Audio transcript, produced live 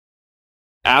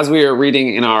as we are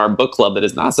reading in our book club that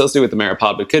is not associated with the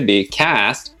Ameripod, but could be,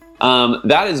 Caste,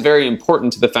 that is very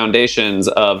important to the foundations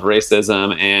of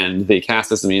racism and the caste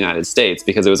system in the United States,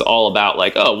 because it was all about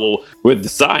like, oh, well, with the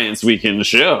science, we can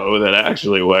show that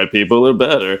actually white people are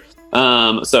better.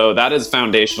 So that is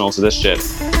foundational to this shit.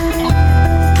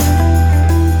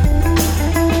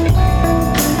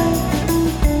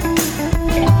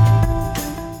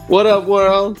 What up,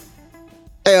 world?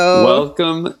 Heyo.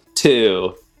 Welcome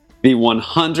to the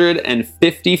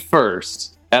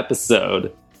 151st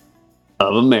episode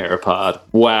of Ameripod.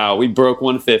 Wow, we broke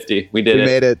 150. We did it. We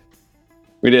made it.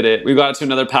 We did it. We got to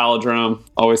another palindrome.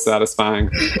 Always satisfying.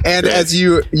 And Great. as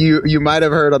you might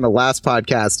have heard on the last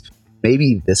podcast,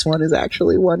 maybe this one is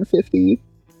actually 150.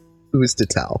 Who's to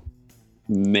tell?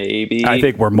 Maybe. I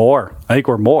think we're more.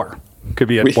 Could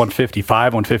be at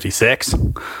 155, 156.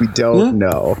 We don't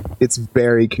know. It's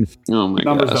very confusing. Oh my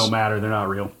Numbers gosh. don't matter. They're not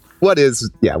real. What is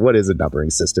a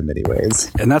numbering system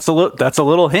anyways? And that's a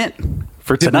little hint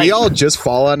for Did tonight. we all just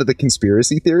fall onto the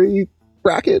conspiracy theory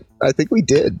bracket? I think we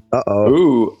did.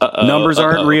 Ooh, Numbers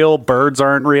aren't real. Birds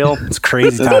aren't real. It's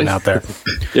crazy time out there.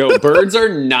 Yo, birds are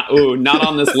not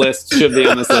on this list. Should be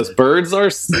on this list. Birds are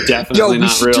definitely Yo, we not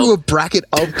should real. do a bracket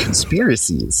of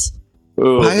conspiracies.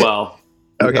 Ooh, Why- well.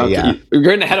 Okay, yeah. We're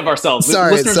getting ahead of ourselves.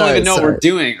 Sorry, Listeners don't even know what we're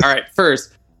doing. All right,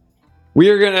 first,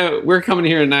 we're coming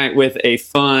here tonight with a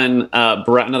fun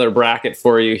another bracket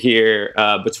for you here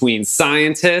between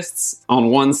scientists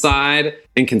on one side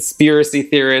and conspiracy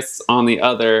theorists on the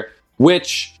other,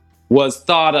 which was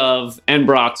thought of and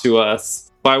brought to us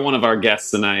by one of our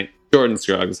guests tonight, Jordan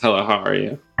Scruggs. Hello, how are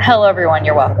you? Hello, everyone.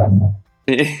 You're welcome.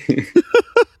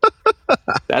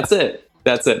 That's it.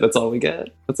 That's all we get.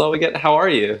 How are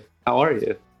you?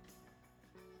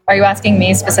 Are you asking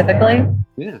me specifically?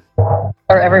 Yeah.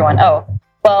 Or everyone? Oh,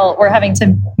 well, we're having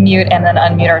to mute and then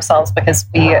unmute ourselves because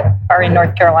we are in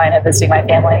North Carolina visiting my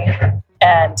family.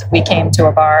 And we came to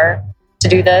a bar to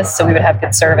do this so we would have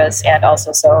good service and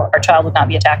also so our child would not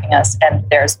be attacking us. And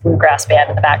there's bluegrass band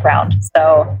in the background.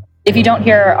 So if you don't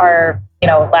hear our,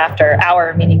 laughter,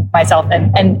 our meaning myself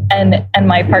and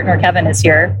my partner Kevin is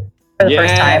here for the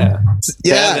first time.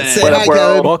 Yeah, Kevin. say What hi, up, world?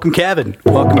 Kevin. Welcome, Kevin.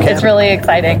 Welcome, Kevin. It's really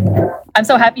exciting. I'm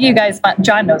so happy you guys,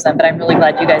 John knows him, but I'm really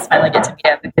glad you guys finally get to meet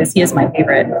him because he is my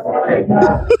favorite.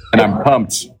 And I'm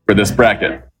pumped for this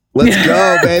bracket. Let's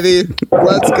go, baby.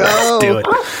 Let's go. do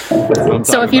it.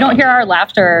 So if you don't hear our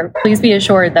laughter, please be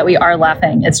assured that we are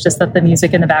laughing. It's just that the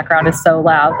music in the background is so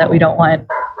loud that we don't want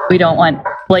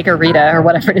Blake or Rita or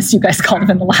whatever it is you guys called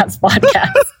them in the last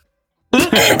podcast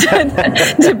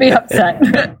to be upset.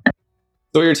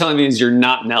 So what you're telling me is you're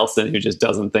not Nelson, who just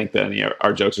doesn't think that any of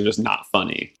our jokes are just not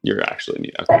funny. You're actually me.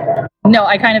 Okay. No,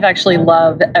 I kind of actually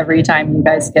love every time you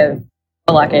guys give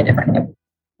Balake a different name.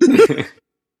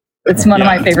 It's one of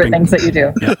my favorite things that you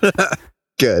do.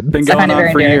 Good. Been So going kind of on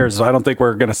very for endearing. years, so I don't think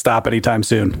we're going to stop anytime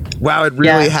soon. Wow, it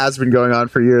really Yeah. has been going on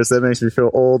for years. That makes me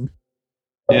feel old.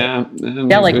 Yeah.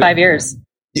 Yeah, like 5 years.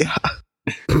 Yeah.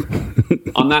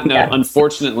 On that note, Yeah.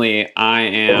 unfortunately, I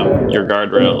am your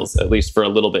guardrails, at least for a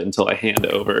little bit, until I hand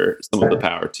over some of the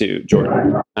power to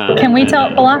Jordan. Can we tell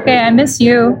Balake, I miss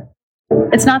you.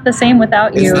 It's not the same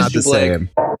without It's you. not the Blake. same.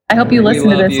 I hope you listen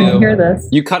to love this you. and hear this.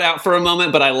 You cut out for a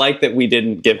moment, but I like that we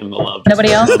didn't give him the love.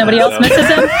 Nobody else misses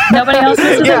him? Nobody else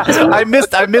misses him? Just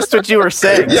I missed what you were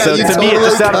saying. Yeah, so you to me, it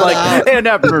just totally sounded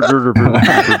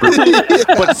cut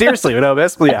like. But seriously, of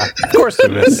course we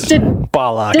miss Did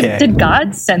Balake. did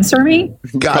God censor me?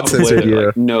 God Probably, censored you.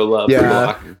 like, no love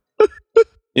Yeah. for Balake.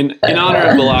 In honor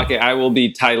of Balake, I will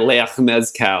be Tyleach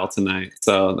Mezcal tonight.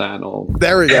 So that'll...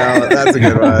 There we go. That's a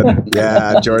good one.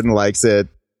 Yeah, Jordan likes it.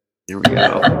 Here we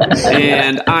go.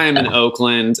 And I am in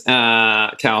Oakland,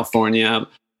 California.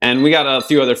 And we got a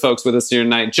few other folks with us here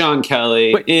tonight. John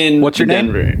Kelly Wait, in what's your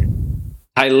name? Denver.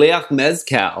 Tyleach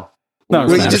Mezcal. No,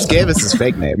 Well, you just gave us his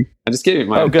fake name. I just gave you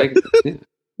my... Oh, good.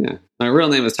 Yeah. My real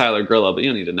name is Tyler Grillo, but you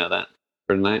don't need to know that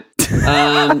for tonight.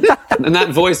 And that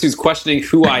voice who's questioning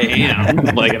who I am,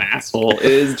 like an asshole,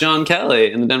 is John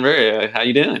Kelly in the Denver area. How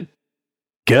you doing?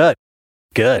 Good.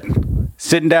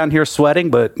 Sitting down here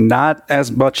sweating, but not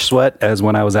as much sweat as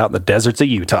when I was out in the deserts of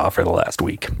Utah for the last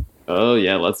week. Oh,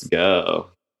 yeah, let's go.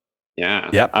 Yeah.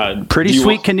 Yep. Pretty do you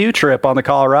sweet want- canoe trip on the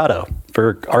Colorado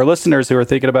for our listeners who are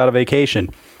thinking about a vacation.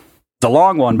 It's a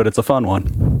long one, but it's a fun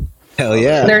one. Hell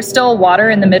yeah. There's still water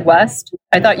in the Midwest.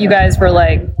 I thought you guys were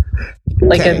like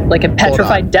Okay, a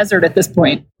petrified desert at this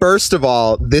point. First of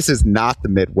all, this is not the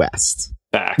Midwest.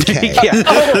 Back. Okay.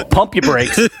 Yeah. Pump your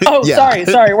brakes. Oh, Yeah.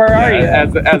 sorry. Where are you?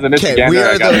 As an Okay, Michigander, we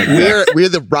I are gotta we're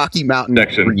the Rocky Mountain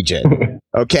Section. region.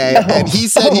 Okay, and he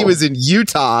said he was in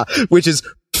Utah, which is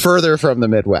further from the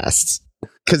Midwest.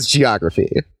 because geography.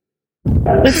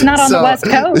 It's not on the West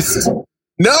Coast.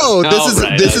 No, this is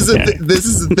okay. this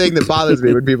is the thing that bothers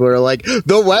me when people are like,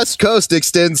 the West Coast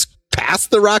extends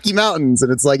past the Rocky Mountains,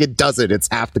 and it's like, it doesn't. It's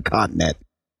half the continent.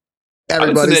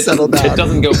 Everybody settle down. It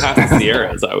doesn't go past the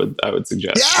Sierras. I would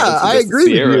suggest. Yeah, I agree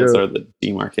with you. The Sierras are the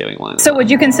demarcating line. So would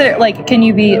you consider, like, can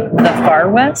you be the far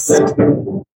west?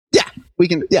 Yeah, we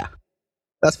can. Yeah,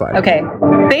 that's fine. Okay.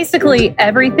 Basically,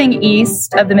 everything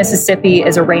east of the Mississippi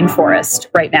is a rainforest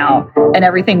right now, and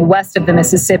everything west of the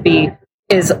Mississippi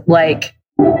is like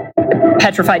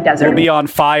petrified desert. We'll be on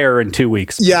fire in 2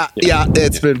 weeks. Yeah,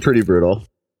 it's been pretty brutal.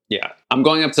 Yeah, I'm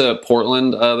going up to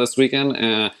Portland this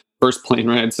weekend. First plane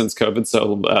ride since COVID,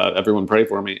 so everyone pray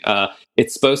for me.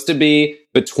 It's supposed to be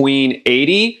between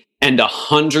 80 and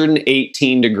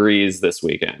 118 degrees this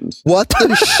weekend. What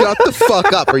the? Shut the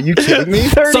fuck up. Are you kidding me?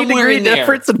 30-degree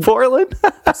difference in Portland?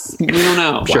 We don't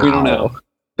know. Wow. We don't know.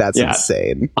 That's Yeah.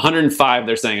 insane. 105,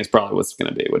 they're saying, is probably what's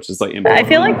going to be, which is like. I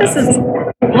feel like this is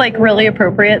like really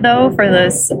appropriate though for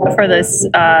this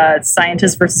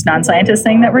scientist versus non-scientist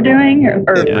thing that we're doing,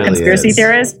 or really conspiracy is.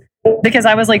 theorist. Because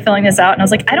I was like filling this out and I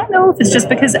was like, I don't know if it's just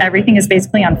because everything is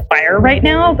basically on fire right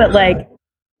now, but like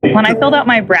when I filled out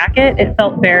my bracket, it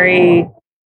felt very,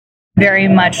 very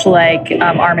much like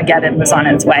Armageddon was on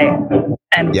its way,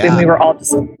 and Yeah. we were all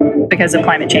just because of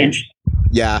climate change.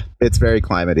 Yeah, it's very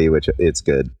climatey, which it's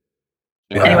good.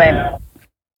 Anyway,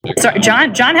 sorry,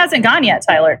 John hasn't gone yet.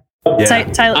 Tyler, Yeah.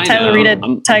 Tyler, Rita,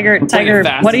 I'm Tiger. playing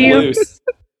fast What are and you? loose.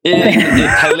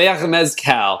 Tyler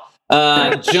Mezcal.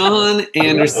 John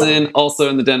Anderson, also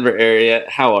in the Denver area.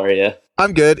 How are you?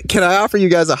 I'm good. Can I offer you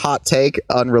guys a hot take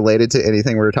unrelated to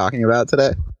anything we're talking about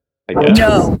today? I guess.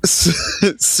 No.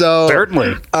 So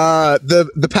Certainly.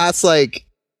 the past like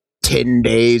 10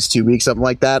 days, 2 weeks, something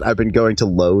like that, I've been going to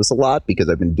Lowe's a lot because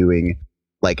I've been doing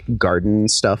like garden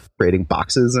stuff, creating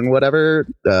boxes and whatever,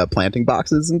 planting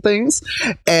boxes and things.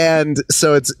 And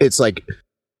so it's like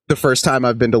the first time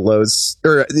I've been to Lowe's,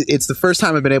 or it's the first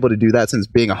time I've been able to do that since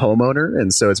being a homeowner.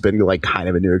 And so it's been like kind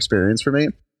of a new experience for me.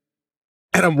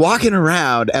 And I'm walking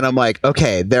around and I'm like,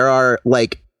 okay, there are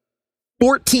like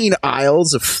 14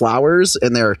 aisles of flowers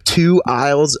and there are 2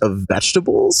 aisles of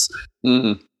vegetables.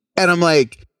 Mm. And I'm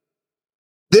like,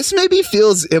 this maybe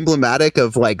feels emblematic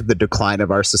of like the decline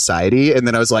of our society. And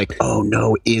then I was like, oh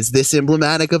no, is this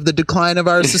emblematic of the decline of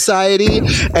our society?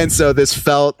 And so this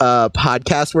felt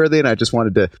podcast worthy. And I just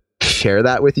wanted to share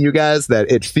that with you guys,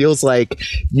 that it feels like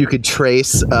you could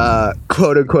trace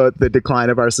quote unquote the decline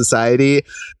of our society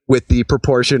with the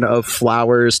proportion of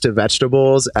flowers to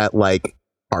vegetables at like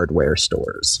hardware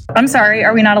stores. I'm sorry.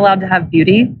 Are we not allowed to have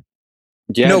beauty?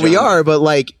 Yeah, No, we John. are, but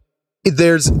like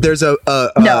there's an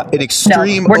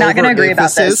extreme we're not going to agree about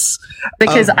overemphasis this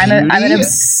because of I'm an beauty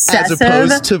obsessive. as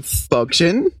opposed to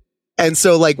function. And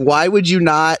so like, why would you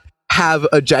not have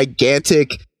a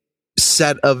gigantic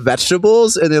set of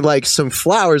vegetables and then like some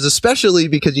flowers, especially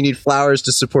because you need flowers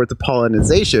to support the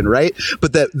pollination, right?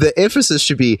 But that the emphasis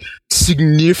should be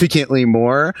significantly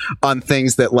more on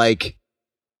things that like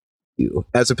you,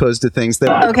 as opposed to things that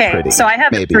are Okay, pretty, so I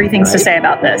have maybe, 3 things to right? say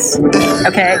about this.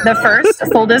 Okay, the first,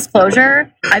 full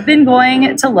disclosure, I've been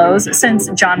going to Lowe's since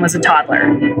John was a toddler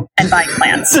and buying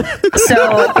plants.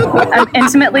 So I'm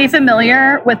intimately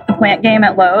familiar with the plant game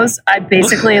at Lowe's. I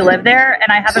basically live there,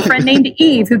 and I have a friend named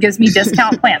Eve who gives me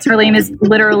discount plants. Her name is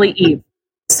literally Eve.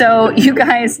 So you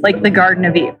guys like the Garden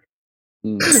of Eve.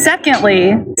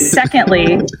 Secondly,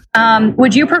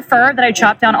 would you prefer that I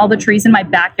chop down all the trees in my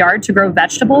backyard to grow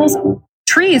vegetables?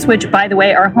 Trees, which, by the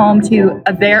way, are home to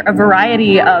a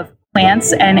variety of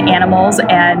plants and animals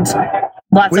and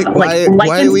lots Wait, of why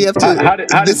lichens. do we have to? How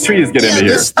did trees get into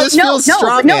here? This feels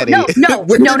straw manny. No.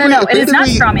 It is not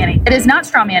straw manny. It is not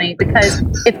straw manny because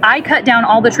if I cut down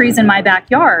all the trees in my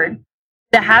backyard,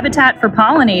 the habitat for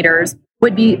pollinators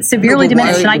would be severely No, but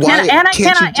diminished, why- and I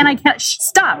can't can't.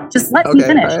 Stop. Just let me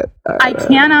finish. all right.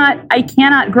 I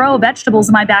cannot grow vegetables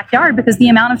in my backyard because the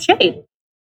amount of shade.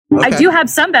 I Okay. do have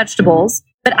some vegetables,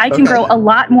 but I can Okay. grow a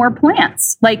lot more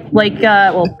plants.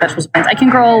 Vegetables and plants. I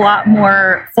can grow a lot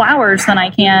more flowers than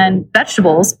I can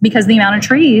vegetables because of the amount of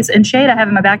trees and shade I have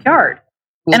in my backyard.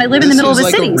 Well, and I live in the this middle of seems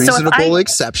a like city. A So if reasonable I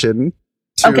exception.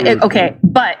 To, okay,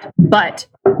 but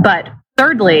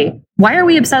thirdly, why are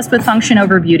we obsessed with function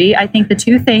over beauty? I think the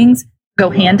two things go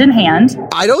hand in hand.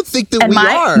 I don't think that And we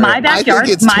are. my backyard, I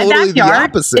think it's totally the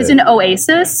opposite. is an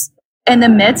oasis in the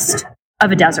midst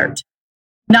of a desert.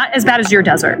 Not as bad as your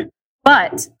desert,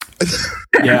 but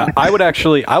Yeah, I would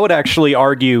actually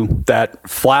argue that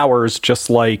flowers, just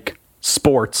like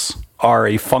sports, are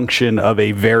a function of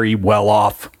a very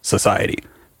well-off society.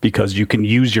 because you can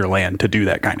use your land to do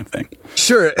that kind of thing.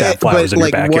 Sure, To have flowers in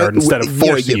your backyard instead of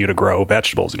forcing you you to grow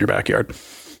vegetables in your backyard.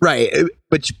 Right,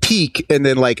 but you peak, and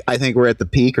then like I think we're at the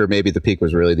peak, or maybe the peak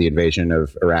was really the invasion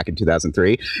of Iraq in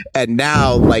 2003, and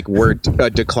now like we're a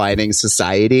declining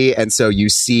society, and so you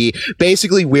see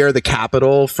basically we're the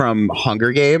capital from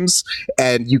Hunger Games,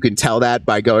 and you can tell that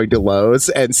by going to Lowe's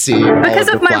and see because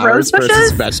all of of the my flowers rose bushes?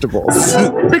 versus vegetables.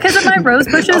 Because of my rose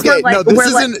bushes, Okay, we're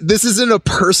like, no, this isn't a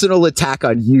personal attack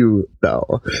on you,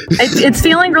 though. it's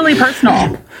feeling really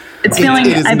personal. It's feeling.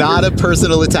 It is not a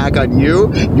personal attack on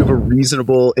you. You have a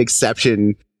reasonable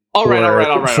exception. All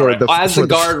right. For the- As for the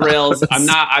the guardrails, flowers. I'm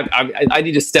not. I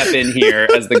need to step in here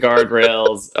as the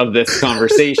guardrails of this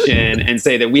conversation and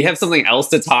say that we have something else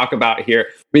to talk about here.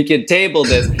 We could table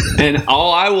this, and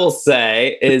all I will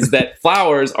say is that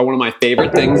flowers are one of my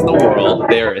favorite things in the world.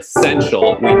 They are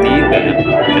essential. We need them,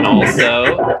 and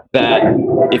also that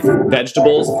if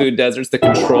vegetables, food deserts, the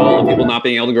control of people not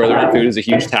being able to grow their own food is a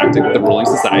huge tactic that the ruling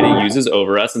society uses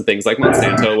over us, and things like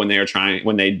Monsanto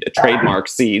when they trademark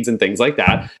seeds and things like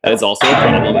that. That is also a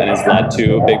problem and has led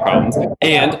to big problems.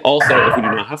 And also, if we do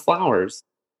not have flowers,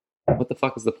 what the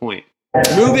fuck is the point?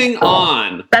 Moving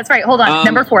on. That's right. Hold on.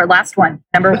 Number 4, last one.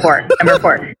 Number four.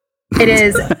 It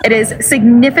is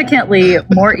significantly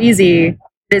more easy.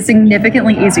 It is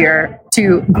significantly easier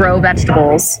to grow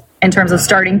vegetables in terms of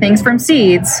starting things from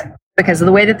seeds because of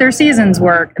the way that their seasons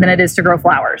work than it is to grow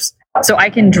flowers. So I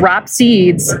can drop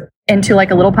seeds into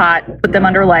like a little pot, put them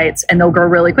under lights, and they'll grow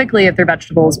really quickly if they're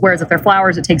vegetables. Whereas if they're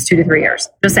flowers, it takes 2 to 3 years.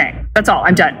 Just saying. That's all.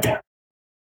 I'm done.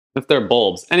 If they're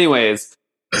bulbs. Anyways,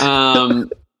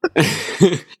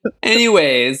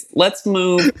 let's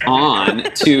move on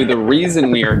to the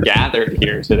reason we are gathered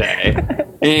here today.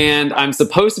 And I'm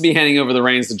supposed to be handing over the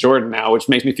reins to Jordan now, which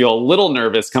makes me feel a little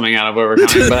nervous coming out of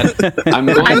overcoming, but I'm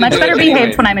going I'm to much do better it behaved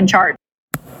anyways. when I'm in charge.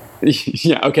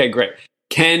 Yeah, okay, great.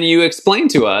 Can you explain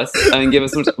to us and give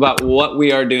us some about what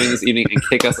we are doing this evening and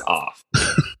kick us off?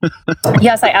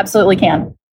 Yes, I absolutely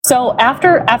can. So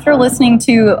after listening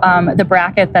to the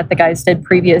bracket that the guys did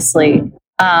previously,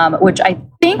 which I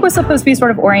think was supposed to be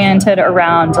sort of oriented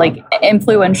around like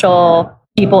influential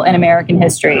people in American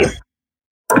history,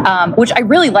 which I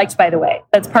really liked, by the way.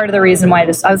 That's part of the reason why I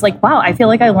was like, wow, I feel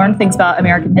like I learned things about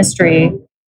American history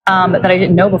that I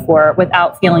didn't know before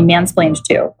without feeling mansplained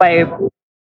to by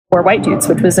 4 white dudes,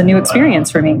 which was a new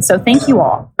experience for me. So thank you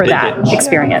all for that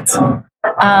experience.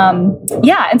 And so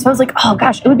I was like, oh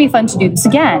gosh, it would be fun to do this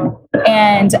again.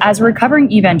 And as a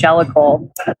recovering evangelical,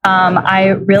 I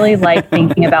really like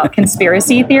thinking about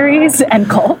conspiracy theories and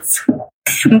cults.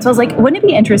 And so I was like, wouldn't it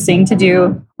be interesting to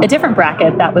do a different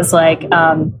bracket that was like,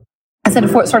 instead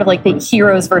of sort of like the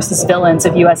heroes versus villains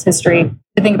of US history,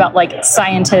 to think about like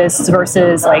scientists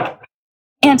versus like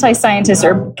anti-scientists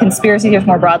or conspiracy theories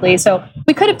more broadly. So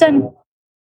we could have done,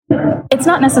 it's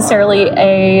not necessarily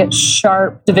a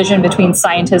sharp division between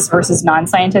scientists versus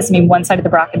non-scientists. I mean, one side of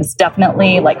the bracket is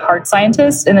definitely like hard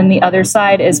scientists, and then the other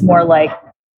side is more like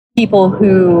people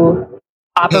who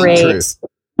operate,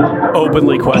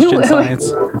 Openly question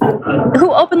science.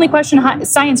 who openly question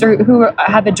science or who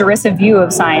have a derisive view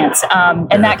of science.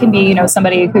 And that can be,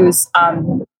 somebody who's,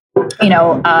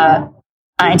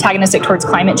 antagonistic towards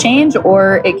climate change,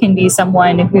 or it can be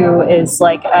someone who is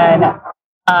like an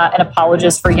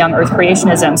apologist for young Earth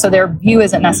creationism. So their view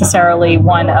isn't necessarily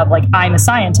one of like I'm a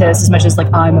scientist as much as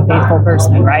like I'm a faithful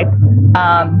person, right?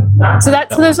 So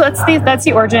that's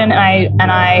the origin,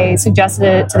 and I suggested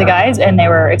it to the guys, and they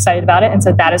were excited about it, and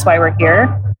so that is why we're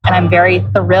here. And I'm very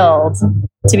thrilled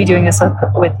to be doing this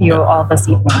with you all this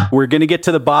evening. We're going to get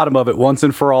to the bottom of it once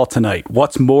and for all tonight.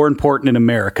 What's more important in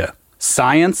America,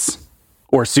 science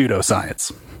or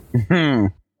pseudoscience?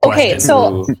 Okay,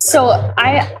 so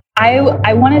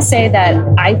I want to say that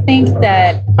I think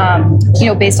that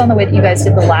based on the way that you guys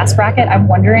did the last bracket, I'm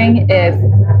wondering if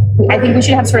I think we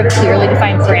should have sort of clearly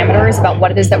defined parameters about what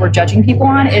it is that we're judging people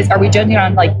on. Are we judging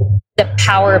on like the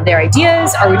power of their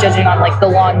ideas? Are we judging on like the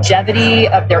longevity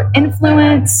of their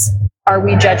influence? Are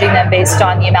we judging them based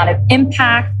on the amount of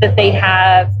impact that they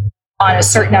have on a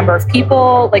certain number of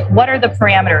people? Like, what are the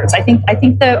parameters? I think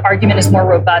the argument is more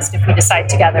robust if we decide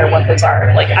together what those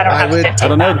are. Like, I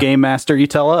don't know, Game Master, you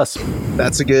tell us.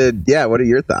 That's a good, what are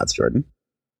your thoughts, Jordan?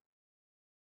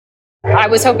 I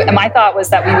was hoping, my thought was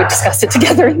that we would discuss it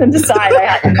together and then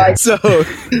decide.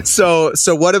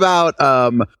 So what about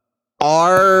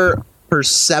our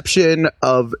perception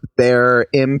of their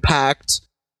impact,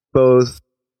 both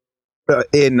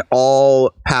in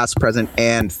all past, present,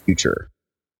 and future?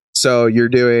 So you're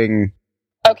doing...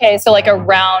 Okay, so like a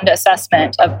round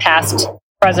assessment of past,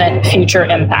 present, future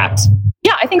impact.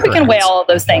 Yeah, I think we can weigh all of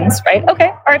those things, right? Okay,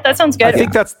 all right, that sounds good. I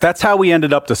think that's how we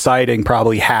ended up deciding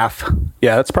probably half.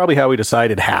 Yeah, that's probably how we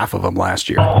decided half of them last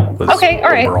year. Okay,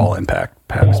 all right. Overall impact.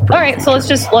 All right, so let's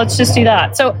just do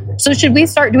that. So should we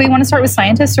start? Do we want to start with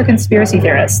scientists or conspiracy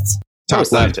theorists?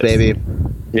 Top left, baby.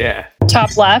 Yeah.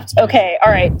 Top left. Okay,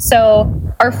 all right. So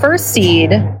our first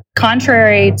seed,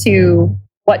 contrary to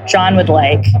what John would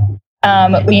like,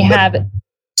 we have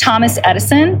Thomas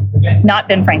Edison, not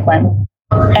Ben Franklin,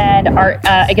 and our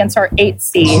against our 8th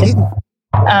seed,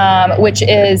 which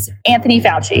is Anthony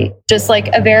Fauci, just like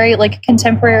a very like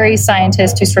contemporary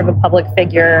scientist who's sort of a public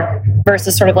figure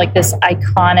versus sort of like this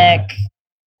iconic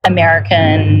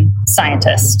American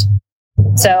scientist.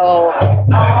 So,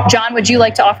 John, would you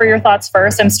like to offer your thoughts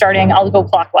first? I'll go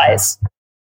clockwise.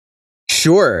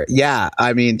 Sure. Yeah.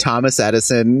 I mean, Thomas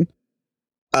Edison,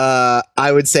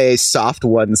 I would say soft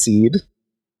 1 seed.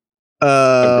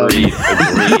 Agreed.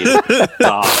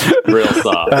 Soft. Real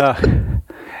soft.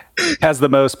 Has the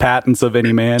most patents of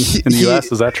any man in the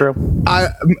U.S. Is that true?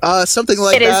 Something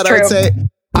like It that. is true.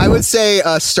 I would say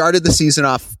started the season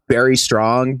off very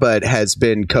strong, but has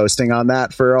been coasting on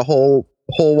that for a whole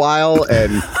while,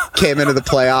 and came into the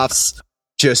playoffs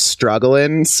just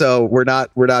struggling. So we're not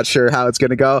sure how it's going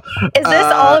to go. Is this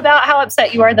all about how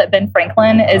upset you are that Ben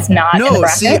Franklin is not in the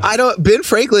bracket? See, Ben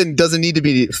Franklin doesn't need to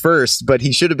be first, but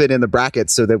he should have been in the bracket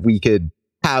so that we could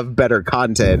have better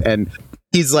content. And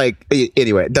he's like,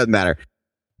 anyway, it doesn't matter.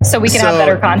 So we can have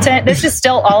better content. This is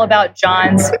still all about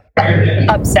John's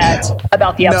upset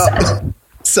about the upset. No.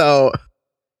 So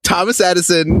Thomas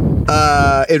Edison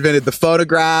invented the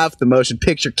phonograph, the motion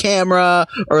picture camera,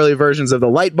 early versions of the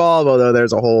light bulb, although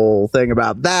there's a whole thing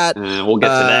about that. We'll get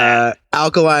to that.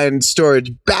 Alkaline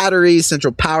storage batteries,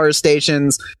 central power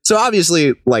stations. So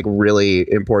obviously, like, really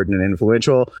important and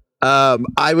influential.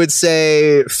 I would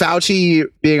say Fauci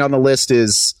being on the list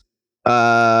is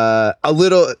a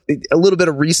little bit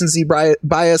of recency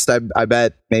biased. I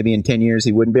bet maybe in 10 years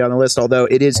he wouldn't be on the list, although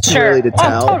it is too early to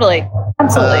tell. Oh, totally.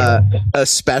 Absolutely.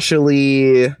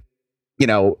 Especially,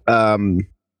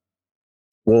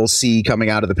 we'll see coming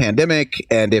out of the pandemic,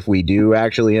 and if we do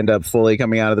actually end up fully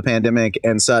coming out of the pandemic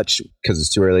and such, because it's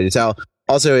too early to tell.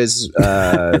 Also, his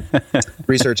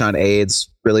research on AIDS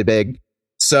really big.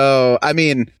 So, I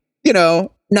mean,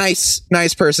 nice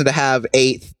person to have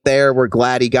 8th there. We're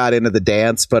glad he got into the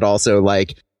dance, but also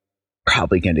like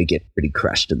probably going to get pretty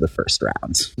crushed in the first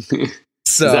round.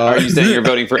 So are you saying you're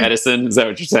voting for Edison? Is that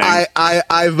what you're saying?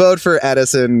 I vote for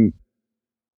Edison.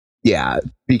 Yeah,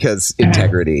 because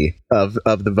integrity of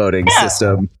the voting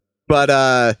system.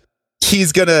 But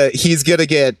he's gonna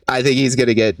get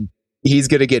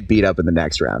beat up in the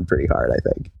next round pretty hard, I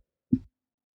think.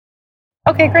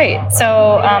 Okay, great.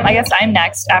 So I guess I'm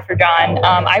next after John.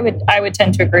 I would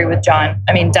tend to agree with John.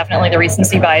 I mean, definitely the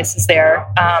recency bias is there.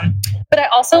 But I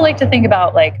also like to think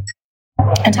about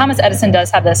and Thomas Edison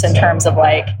does have this in terms of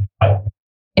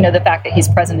the fact that he's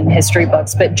present in history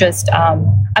books, but just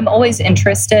I'm always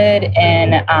interested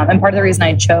in, and part of the reason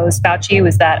I chose Fauci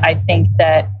was that I think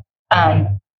that, and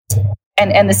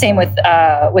the same with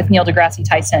Neil deGrasse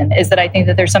Tyson, is that I think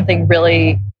that there's something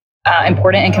really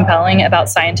important and compelling about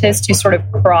scientists who sort of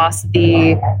cross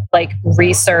the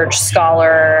research,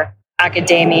 scholar,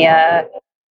 academia,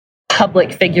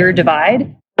 public figure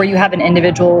divide, where you have an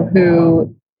individual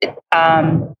who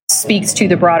speaks to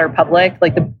the broader public,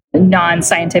 like the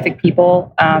non-scientific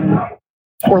people,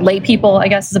 or lay people, I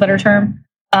guess is a better term.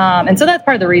 And so that's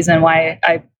part of the reason why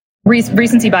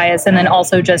recency bias, and then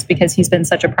also just because he's been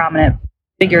such a prominent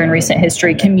figure in recent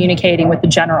history, communicating with the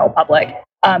general public.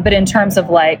 But in terms of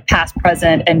past,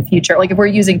 present, and future, if we're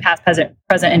using past, present,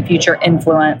 and future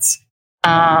influence,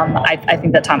 I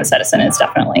think that Thomas Edison is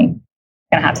definitely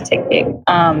going to have to take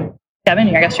the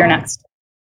Kevin, I guess you're next.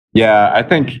 Yeah, I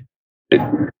think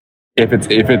if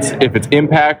it's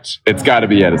impact, it's got to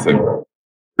be Edison,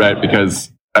 right? Because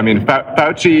I mean,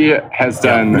 Fauci has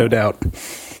done, no doubt,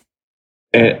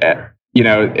 he's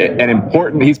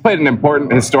played an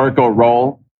important historical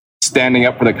role, standing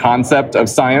up for the concept of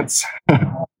science,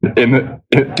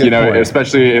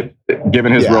 especially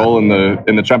given his role in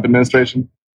the Trump administration.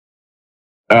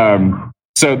 So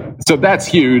that's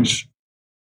huge,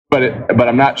 but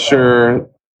I'm not sure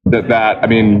that I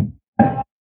mean,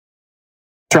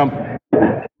 Trump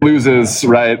loses,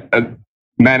 right?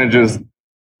 Manages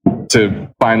to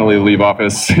finally leave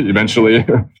office eventually,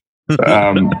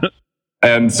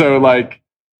 and so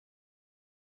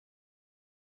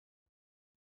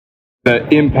the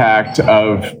impact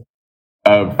of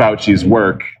Fauci's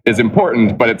work is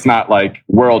important, but it's not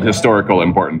world historical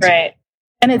importance, right?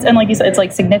 And like you said,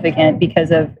 it's significant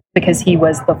because he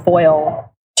was the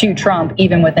foil to Trump,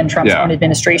 even within Trump's own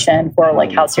administration, for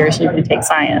like how seriously we take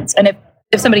science. And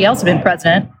if somebody else had been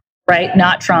president, right,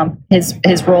 not Trump, his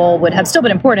role would have still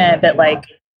been important, but like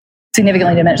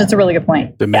significantly diminished. That's a really good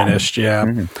point. Diminished, yeah.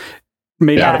 Mm-hmm.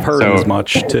 May not have heard as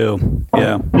much too.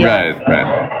 Yeah.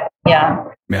 Right. Yeah.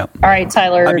 All right,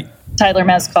 Tyler. Tyler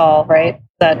Mescal, right?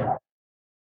 That.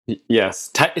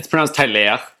 Yes, it's pronounced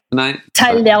Tyler tonight.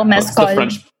 Tyler Mescal.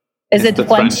 Is it the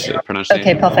French pronunciation?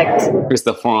 Okay, perfect. It's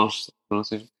the French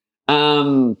pronunciation.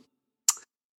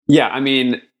 Yeah, I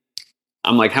mean,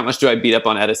 I'm like, how much do I beat up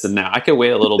on Edison now? I could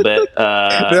wait a little bit.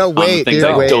 No, wait,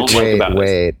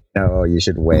 wait. No, you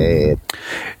should wait.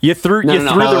 You threw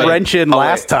the wrench in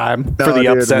last time for the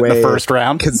upset in the first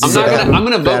round. I'm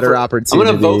gonna vote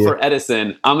for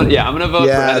Edison. I'm gonna vote for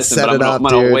Edison, but I'm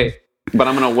gonna wait. But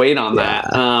I'm going to wait on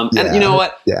that. And you know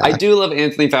what? I do love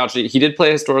Anthony Fauci. He did play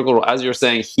a historical role. As you were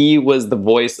saying, he was the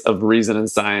voice of reason and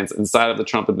science inside of the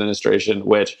Trump administration,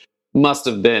 which must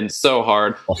have been so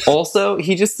hard. Also,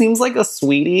 he just seems like a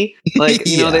sweetie. Like,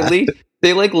 you know,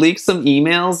 they leaked some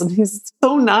emails, and he's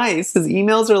so nice. His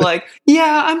emails are like,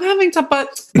 yeah, I'm having to,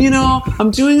 but, you know,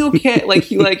 I'm doing okay. Like,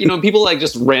 he, like, you know, people like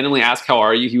just randomly ask, how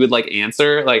are you? He would like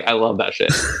answer. Like, I love that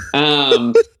shit.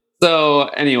 So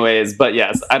anyways, but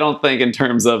yes, I don't think in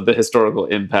terms of the historical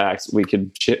impact,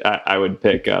 I would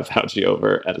pick Fauci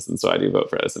over Edison. So I do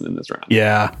vote for Edison in this round.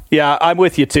 Yeah, I'm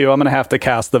with you too. I'm going to have to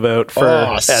cast the vote for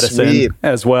Edison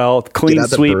as well. Clean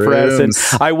sweep for Edison.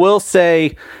 I will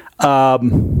say,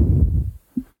 you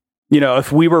know,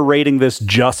 if we were rating this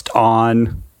just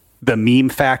on the meme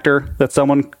factor that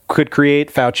someone could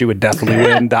create, Fauci would definitely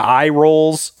win. The eye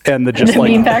rolls and the just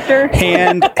like meme factor?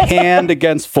 hand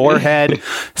against forehead,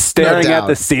 staring at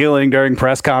the ceiling during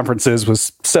press conferences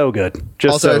was so good.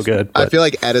 Just also, so good. I feel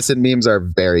like Edison memes are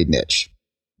very niche.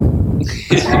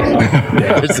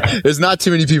 There's not too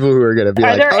many people who are going to be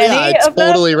like, oh yeah, I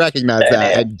totally recognize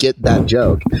that and get that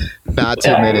joke. Not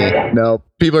too many. No,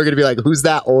 people are going to be like, who's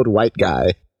that old white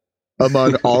guy?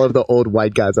 Among all of the old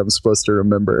white guys I'm supposed to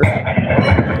remember.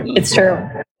 It's true.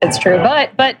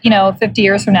 But you know, 50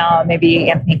 years from now, maybe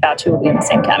Anthony Fauci will be in the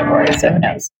same category. So who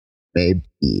knows?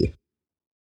 Maybe.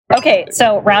 Okay,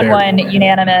 so round one,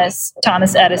 unanimous.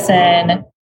 Thomas Edison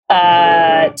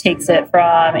takes it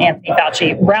from Anthony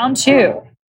Fauci. Round two,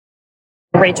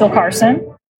 Rachel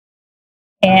Carson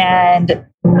and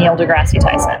Neil deGrasse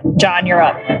Tyson. John, you're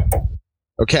up.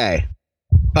 Okay.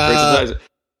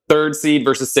 Third seed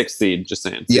versus sixth seed. Just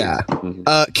saying. Yeah.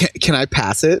 Mm-hmm. Can I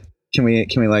pass it? Can we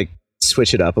like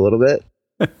switch it up a little bit?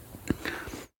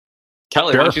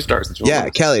 Kelly, why don't you start?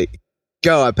 Kelly,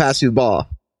 go. I pass you the ball.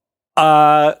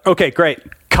 Okay, great.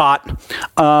 Caught.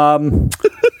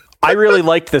 I really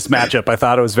liked this matchup. I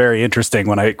thought it was very interesting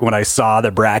when I saw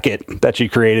the bracket that you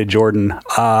created, Jordan.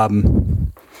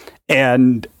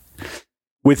 And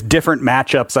with different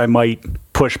matchups, I might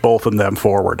push both of them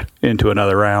forward into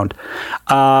another round.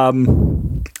 I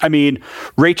mean,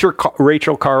 Rachel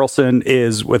Carlson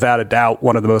is without a doubt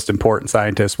one of the most important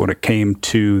scientists when it came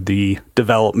to the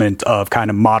development of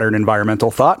kind of modern environmental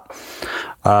thought.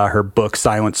 Her book,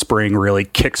 Silent Spring, really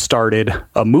kickstarted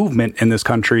a movement in this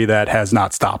country that has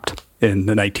not stopped in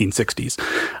the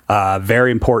 1960s.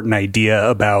 Very important idea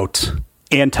about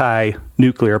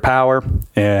anti-nuclear power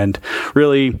and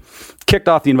really kicked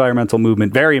off the environmental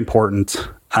movement. Very important.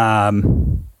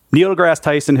 Neil deGrasse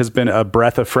Tyson has been a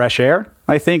breath of fresh air,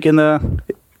 I think, in the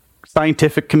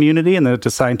scientific community and the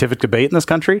scientific debate in this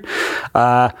country.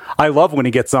 I love when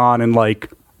he gets on and like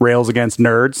rails against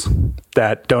nerds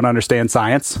that don't understand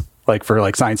science, like for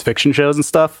like science fiction shows and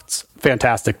stuff. It's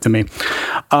fantastic to me.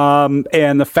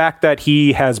 And the fact that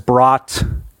he has brought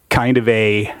kind of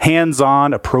a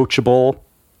hands-on, approachable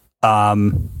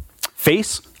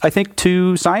face, I think,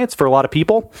 to science for a lot of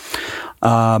people,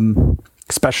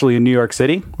 especially in New York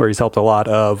City, where he's helped a lot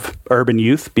of urban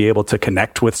youth be able to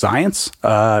connect with science,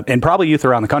 and probably youth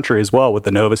around the country as well with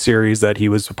the Nova series that he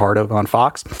was a part of on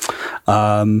Fox.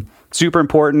 Super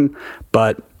important,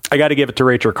 but I got to give it to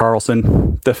Rachel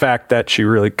Carlson. The fact that she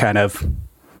really kind of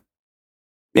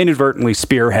inadvertently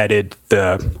spearheaded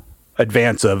the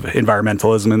advance of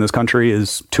environmentalism in this country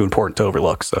is too important to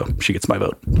overlook. So she gets my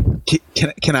vote.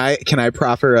 Can I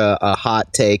proffer a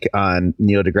hot take on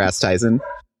Neil deGrasse Tyson?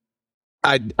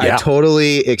 I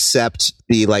totally accept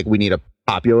the like we need a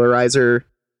popularizer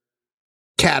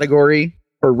category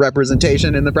or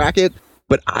representation in the bracket,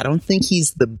 but I don't think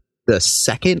he's the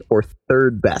second or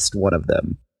third best one of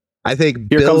them. I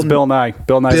think Here comes Bill Nye.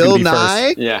 Bill Nye's Bill gonna be Nye,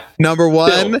 first. Yeah. number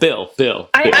one. Bill.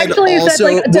 I actually And said,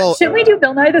 like, also, well- should we do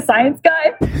Bill Nye the Science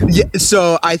Guy? Yeah,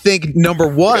 so I think number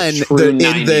one true in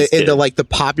 90s the kid. like the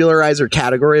popularizer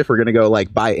category, if we're gonna go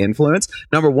like by influence,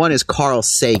 number one is Carl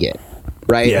Sagan,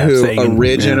 right? Yeah, Who Sagan,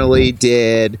 originally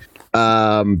did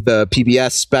the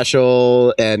PBS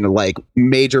special and like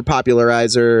major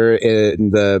popularizer in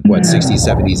the 60s,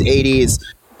 70s, 80s.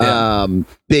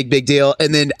 Big deal.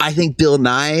 And then I think Bill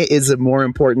Nye is a more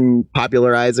important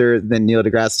popularizer than Neil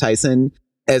deGrasse Tyson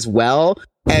as well.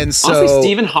 And so Honestly,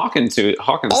 Stephen Hawkins too.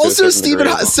 also Stephen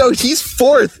so he's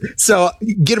fourth. So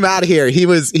get him out of here. He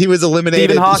was eliminated.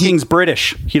 Stephen Hawking's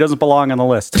British. He doesn't belong on the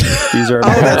list. These are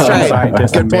that's right.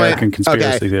 scientists Good and point. American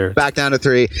conspiracy theorists. Back down to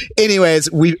 3.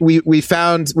 Anyways, we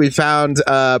found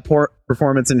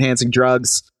performance enhancing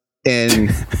drugs in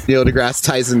Neil deGrasse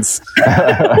Tyson's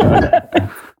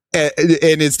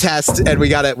in his test, and we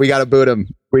gotta boot him.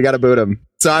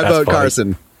 So I That's vote funny.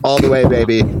 Carson all the way,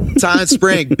 baby. Silent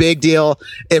Spring, big deal.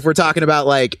 If we're talking about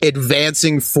like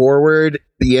advancing forward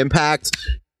the impact,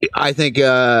 I think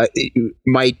it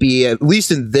might be, at least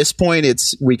in this point,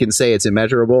 we can say it's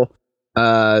immeasurable.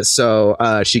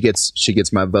 So she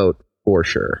gets my vote for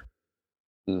sure.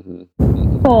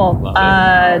 Mm-hmm. Cool.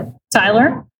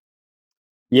 Tyler?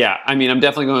 Yeah, I mean, I'm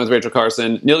definitely going with Rachel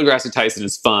Carson. Neil deGrasse Tyson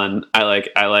is fun. I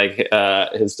like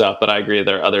his stuff, but I agree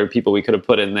there are other people we could have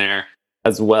put in there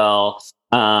as well.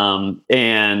 And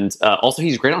also,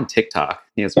 he's great on TikTok.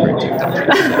 He has a great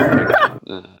TikTok.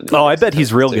 I bet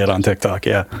he's real good on TikTok.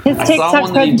 Yeah, His I saw TikTok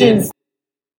one that he presence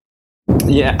did.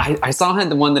 is Yeah, I saw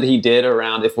the one that he did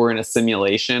around if we're in a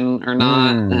simulation or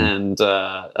not, and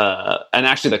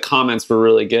actually the comments were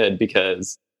really good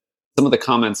because some of the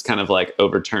comments kind of like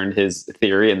overturned his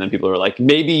theory, and then people were like,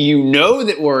 maybe you know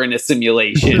that we're in a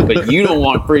simulation, but you don't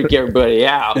want to freak everybody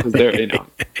out because they're, you know.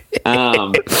 But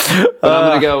I'm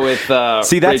gonna go with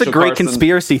see, that's Rachel a great Carson.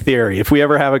 conspiracy theory. If we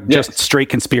ever have a just straight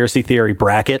conspiracy theory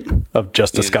bracket of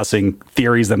just discussing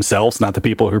theories themselves, not the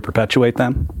people who perpetuate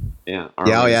them. Yeah.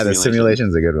 The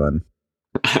simulation's a good one.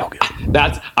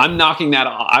 I'm knocking that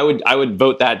off. I would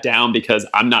vote that down because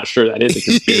I'm not sure that is a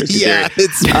conspiracy Yeah, theory.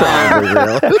 it's probably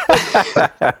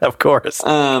real. Of course.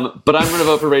 But I'm going to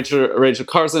vote for Rachel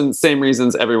Carson. Same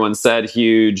reasons everyone said.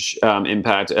 Huge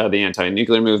impact of the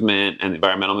anti-nuclear movement and the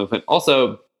environmental movement.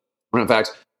 Also, in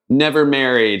fact, never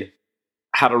married,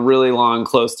 had a really long,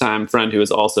 close time friend who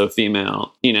is also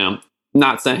female. You know,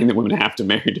 not saying that women have to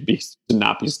marry to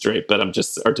not be straight, but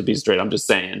to be straight. I'm just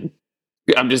saying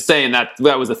that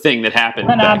was a thing that happened.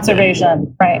 an back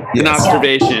observation, right? then. An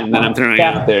observation that I'm throwing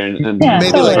out there. And Yeah,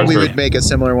 Maybe totally. like we would make a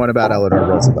similar one about Eleanor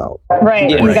Roosevelt. Right.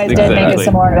 Yeah, you guys did make exactly. a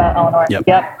similar about Eleanor. Yep.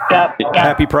 Yep.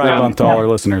 Happy Pride Month to all our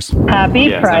listeners. Happy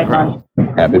Yes, Pride no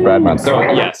Month. Happy Pride Month. So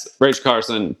yes, Rachel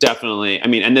Carson definitely. I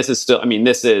mean, and this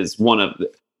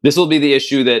will be the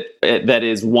issue that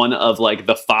is one of like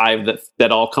the 5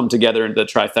 that all come together into the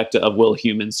trifecta of will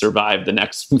humans survive the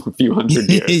next few hundred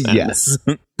years? And, Yes.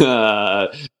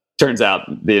 turns out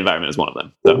the environment is one of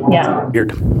them. So Yeah.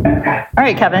 Weird. All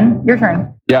right, Kevin, your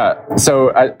turn. Yeah,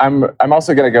 so I'm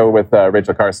also going to go with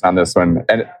Rachel Carson on this one,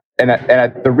 and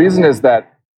the reason is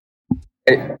that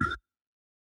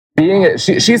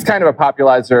she's kind of a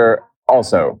popularizer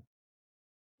also,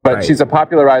 but Right. she's a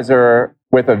popularizer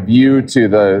with a view to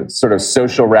the sort of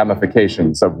social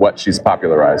ramifications of what she's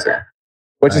popularizing.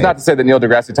 Which is not to say that Neil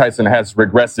deGrasse Tyson has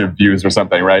regressive views or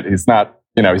something, right? He's not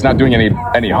doing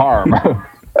any harm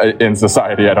in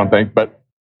society, I don't think, but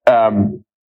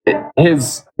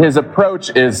his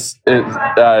approach is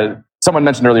someone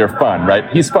mentioned earlier, fun, right?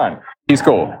 He's fun. He's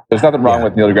cool. There's nothing wrong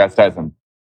with Neil deGrasse Tyson.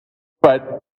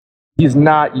 But he's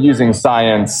not using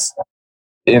science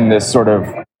in this sort of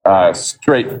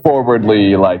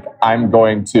straightforwardly, like, I'm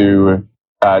going to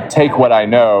take what I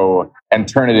know and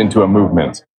turn it into a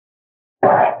movement.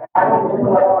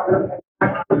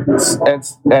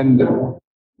 And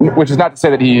which is not to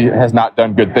say that he has not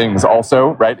done good things also,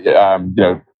 right?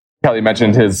 Kelly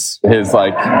mentioned his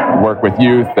like work with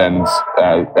youth and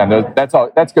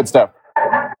that's good stuff.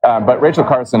 But Rachel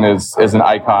Carson is an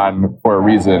icon for a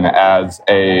reason as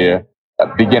a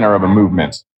beginner of a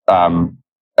movement,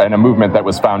 and a movement that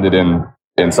was founded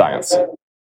in science.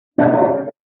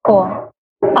 Cool.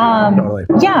 Totally.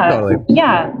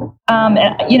 Yeah.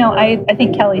 I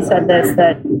think Kelly said this,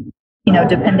 that,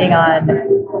 depending on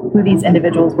who these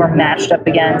individuals were matched up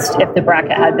against, if the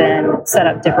bracket had been set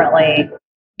up differently,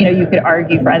 you could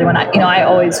argue for either one. I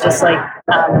always just like,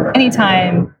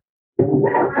 anytime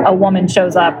a woman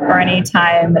shows up or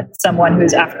anytime someone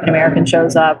who's African-American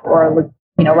shows up or,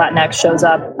 Latinx shows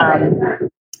up,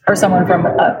 or someone from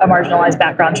a marginalized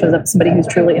background shows up as somebody who's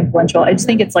truly influential, I just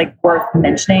think it's like worth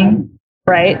mentioning,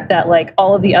 right? That like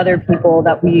all of the other people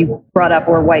that we brought up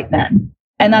were white men.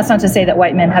 And that's not to say that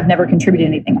white men have never contributed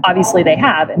anything. Obviously they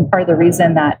have. And part of the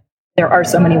reason that there are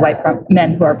so many white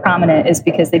men who are prominent is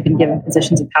because they've been given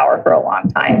positions of power for a long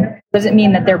time. Doesn't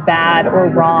mean that they're bad or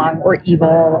wrong or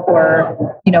evil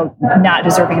or, not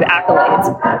deserving of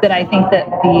accolades. That I think that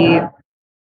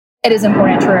it is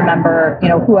important to remember,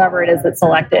 whoever it is that's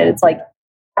selected, it's like,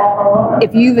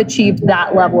 if you've achieved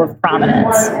that level of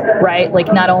prominence, right?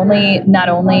 Like not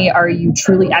only are you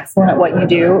truly excellent at what you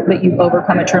do, but you've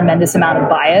overcome a tremendous amount of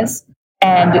bias.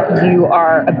 And you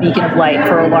are a beacon of light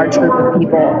for a large group of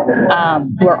people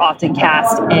who are often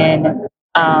cast in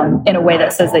a way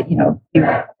that says that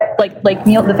like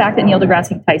Neil, the fact that Neil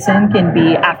deGrasse Tyson can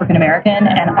be African American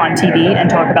and on TV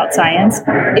and talk about science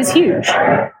is huge.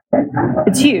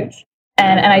 It's huge,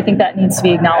 and I think that needs to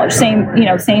be acknowledged.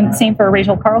 Same for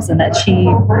Rachel Carson, that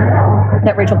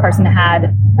Rachel Carson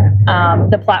had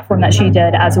the platform that she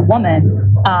did as a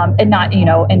woman, and not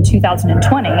in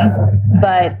 2020,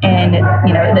 but in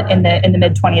the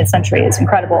mid 20th century. It's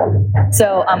incredible.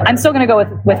 So I'm still going to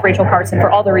go with Rachel Carson for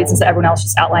all the reasons that everyone else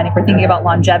just outlined. If we're thinking about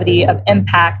longevity of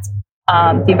impact,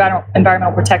 the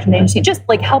Environmental Protection Agency, just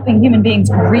like helping human beings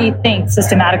rethink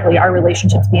systematically our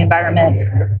relationship to the environment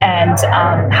and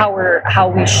how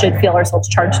we should feel ourselves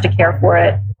charged to care for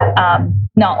it,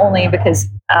 not only because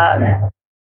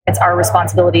it's our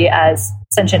responsibility as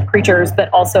sentient creatures, but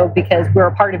also because we're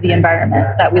a part of the environment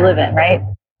that we live in, right?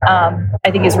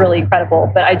 I think is really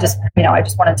incredible. But I just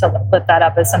wanted to lift that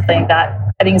up as something that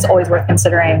I think is always worth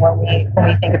considering when we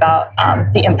think about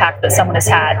the impact that someone has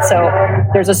had. So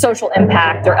there's a social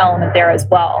impact or element there as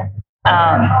well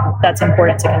that's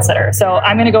important to consider. So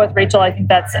I'm going to go with Rachel. I think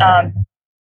that's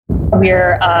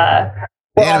we're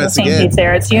on the same page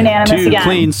there. It's unanimous Two again.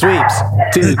 Clean sweeps.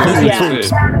 Two clean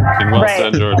sweeps. Well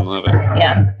said, Jordan. Love it.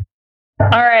 Yeah.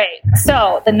 All right.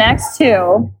 So the next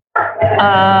two.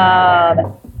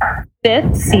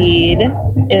 Fifth seed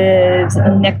is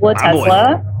Nikola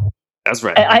Tesla. That's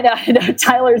right. I know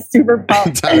Tyler's super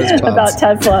pumped about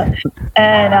Tesla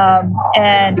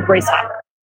and Grace Hopper.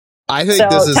 I think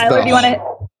this is Tyler, do you want to?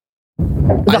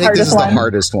 I think this is the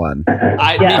hardest one. Me too.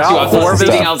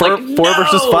 I was like, 4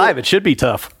 versus 5. It should be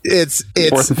tough. It's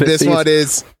this one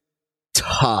is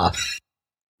tough.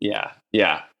 Yeah.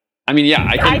 I mean, yeah.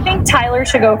 I think Tyler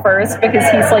should go first because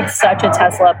he's like such a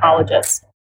Tesla apologist.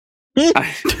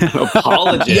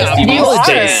 Apologist? Yeah, you mean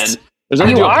apologist. stan? There's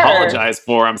nothing to apologize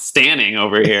for. I'm standing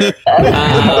over here.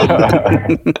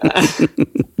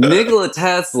 Nikola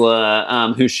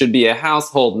Tesla, who should be a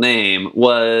household name,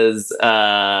 was...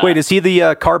 Wait, is he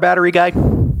the car battery guy?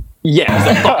 Yeah,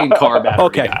 he's a fucking car battery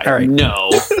okay, guy. all right. No.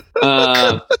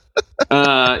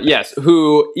 Yes,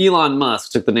 who Elon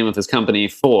Musk took the name of his company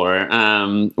for,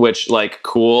 which, like,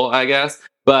 cool, I guess.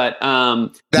 But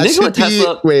Nikola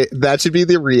Tesla... that should be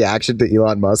the reaction to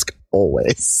Elon Musk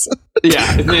always.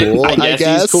 Yeah, cool, I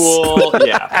guess he's cool.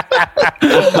 Yeah.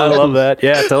 I love that.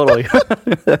 Yeah, totally.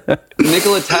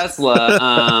 Nikola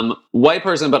Tesla, white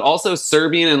person, but also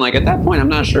Serbian. And like at that point, I'm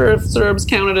not sure if Serbs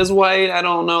counted as white. I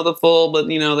don't know the full, but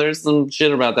there's some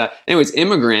shit about that. Anyways,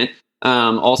 immigrant.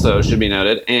 Also should be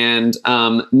noted. And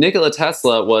Nikola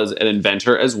Tesla was an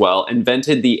inventor as well,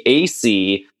 invented the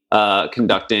AC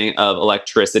conducting of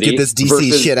electricity. Get this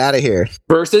DC shit out of here.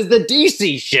 Versus the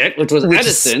DC shit, which was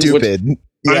Edison's. Stupid.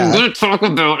 I'm going to talk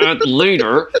about it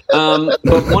later. But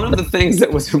one of the things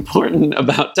that was important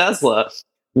about Tesla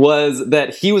was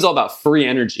that he was all about free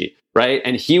energy, right?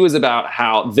 And he was about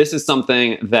how this is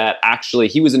something that actually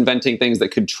he was inventing things that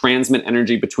could transmit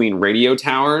energy between radio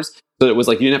towers. So it was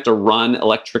like you didn't have to run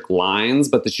electric lines,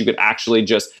 but that you could actually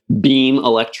just beam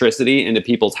electricity into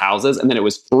people's houses. And then it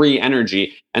was free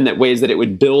energy, and that ways that it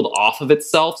would build off of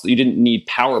itself. So you didn't need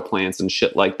power plants and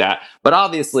shit like that. But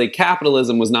obviously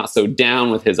capitalism was not so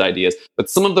down with his ideas. But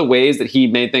some of the ways that he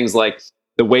made things, like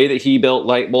the way that he built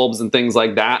light bulbs and things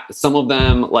like that, some of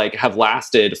them like have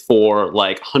lasted for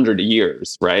like 100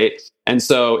 years, right? And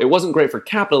so it wasn't great for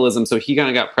capitalism. So he kind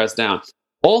of got pressed down.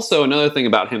 Also, another thing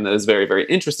about him that is very, very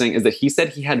interesting is that he said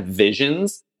he had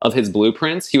visions of his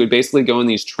blueprints. He would basically go in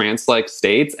these trance-like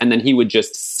states, and then he would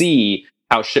just see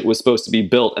how shit was supposed to be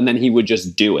built, and then he would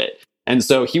just do it. And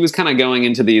so he was kind of going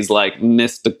into these like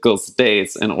mystical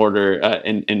states in order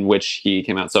in which he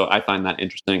came out. So I find that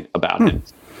interesting about him.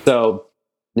 So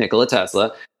Nikola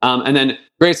Tesla, and then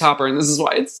Grace Hopper, and this is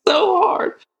why it's so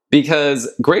hard. Because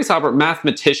Grace Hopper,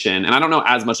 mathematician, and I don't know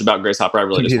as much about Grace Hopper. I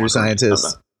really computer just want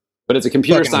scientist. But it's a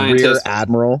computer scientist. Rear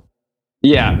admiral.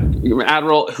 Yeah,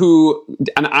 Admiral, who,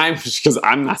 and I'm, because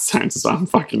I'm not a scientist, so I don't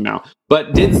fucking know,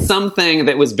 but did something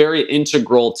that was very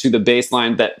integral to the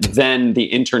baseline that then the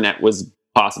internet was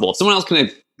possible. If someone else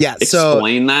can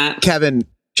explain that. Kevin,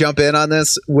 jump in on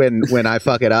this when I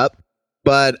fuck it up.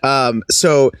 But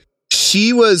so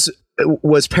she was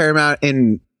paramount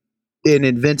in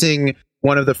inventing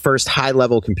one of the first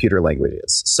high-level computer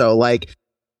languages. So like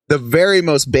the very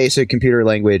most basic computer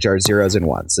language are zeros and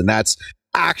ones, and that's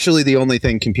actually the only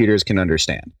thing computers can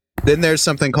understand. Then there's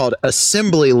something called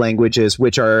assembly languages,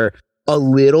 which are a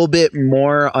little bit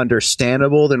more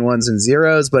understandable than ones and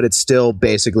zeros, but it's still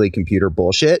basically computer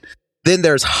bullshit. Then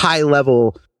there's high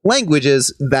level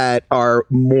languages that are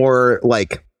more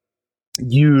like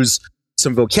use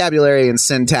some vocabulary and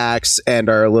syntax and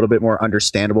are a little bit more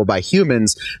understandable by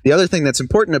humans. The other thing that's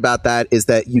important about that is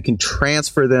that you can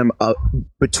transfer them up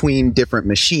between different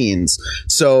machines.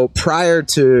 So prior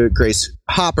to Grace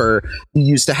Hopper, you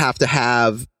used to have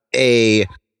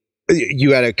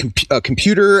you had a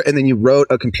computer, and then you wrote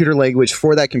a computer language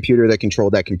for that computer that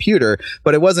controlled that computer.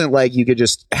 But it wasn't like you could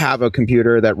just have a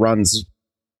computer that runs,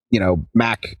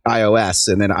 Mac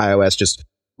iOS, and then iOS just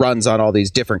runs on all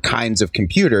these different kinds of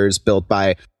computers built by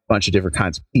a bunch of different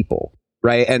kinds of people,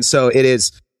 right? And so it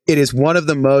is one of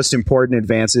the most important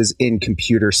advances in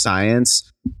computer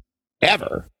science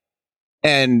ever,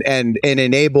 and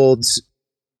enabled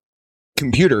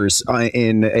computers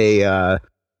in a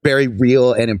very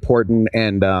real and important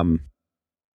and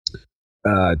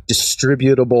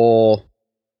distributable,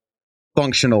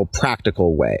 functional,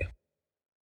 practical way.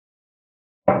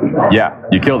 Yeah,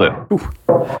 you killed it. Ooh.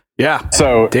 Yeah.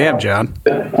 So, damn, John.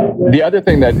 The other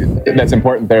thing that's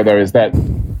important there, though, is that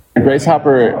Grace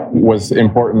Hopper was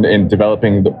important in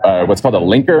developing what's called a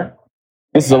linker.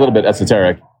 This is a little bit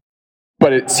esoteric,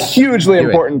 but it's hugely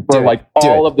important for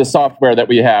all of the software that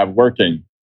we have working,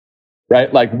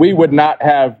 right? Like, we would not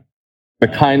have the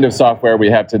kind of software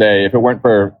we have today if it weren't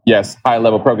for, yes,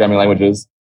 high-level programming languages,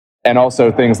 and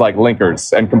also things like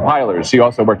linkers and compilers. She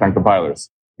also worked on compilers.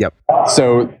 Yep.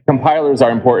 So compilers are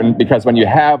important because when you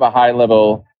have a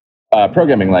high-level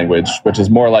programming language, which is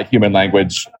more like human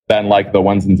language than like the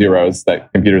ones and zeros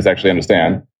that computers actually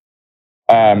understand,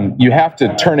 you have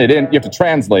to turn it in, you have to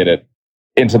translate it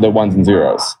into the ones and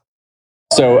zeros.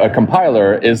 So a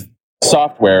compiler is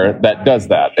software that does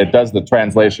that. It does the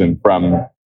translation from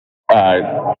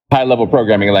high-level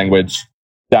programming language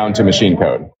down to machine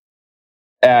code.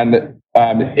 And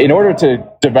in order to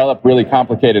develop really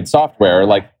complicated software,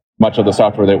 like much of the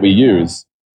software that we use,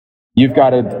 you've got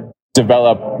to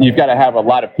have a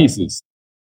lot of pieces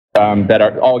that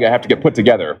are all have to get put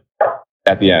together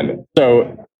at the end.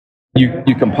 So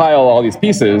you compile all these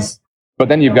pieces, but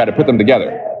then you've got to put them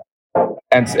together.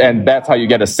 And that's how you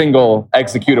get a single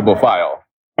executable file,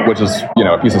 which is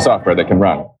a piece of software that can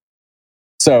run.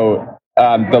 So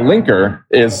the linker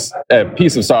is a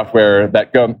piece of software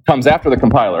that comes after the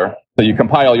compiler. So you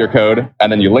compile your code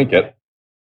and then you link it.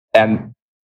 And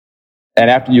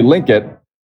after you link it,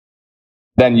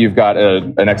 then you've got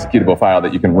an executable file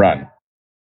that you can run.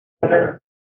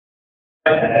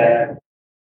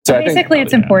 So basically,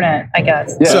 it's important, I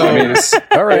guess. Yeah, so,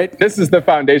 all right. This is the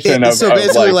foundation of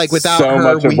without so her,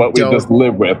 much of what we just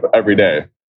live with every day.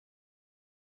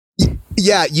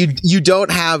 Yeah, you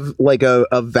don't have like a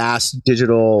vast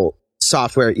digital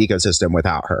software ecosystem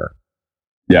without her.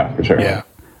 Yeah, for sure. Yeah.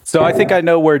 So I think I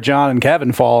know where John and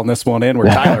Kevin fall on this one and where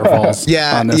Tyler falls.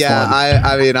 On this one.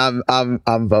 I mean,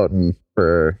 I'm voting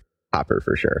for Hopper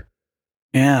for sure.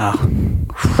 Yeah.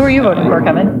 Who are you voting for,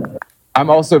 Kevin? I'm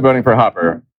also voting for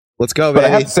Hopper. Let's go, baby.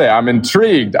 But I have to say, I'm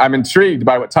intrigued. I'm intrigued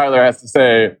by what Tyler has to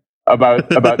say about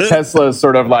Tesla's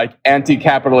sort of like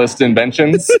anti-capitalist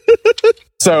inventions.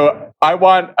 So I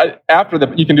want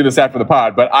you can do this after the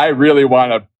pod, but I really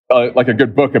want a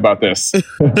good book about this.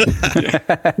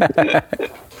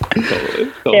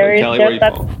 Totally. Kelly,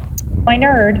 that's my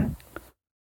nerd.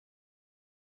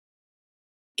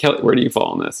 Kelly, where do you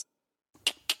fall on this?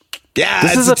 Yeah,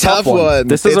 this is a tough one.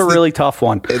 This is a really tough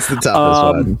one. It's the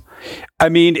toughest one. I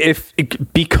mean,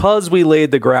 because we laid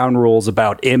the ground rules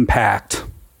about impact,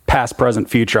 past, present,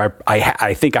 future,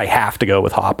 I think I have to go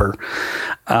with Hopper.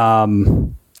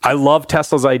 I love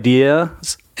Tesla's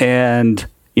ideas, and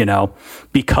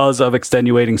because of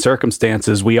extenuating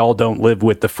circumstances, we all don't live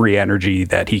with the free energy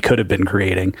that he could have been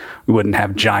creating. We wouldn't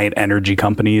have giant energy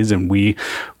companies, and we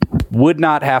likely would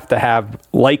not have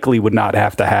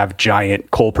to have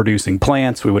giant coal producing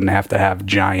plants. We wouldn't have to have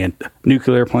giant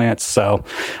nuclear plants. So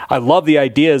I love the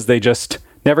ideas. They just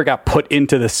never got put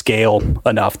into the scale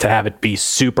enough to have it be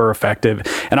super effective.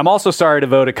 And I'm also sorry to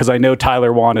vote it because I know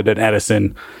Tyler wanted an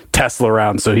Edison Tesla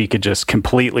round so he could just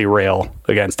completely rail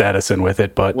against Edison with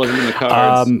it. But Wasn't in the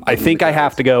cards. I think I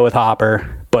have to go with Hopper,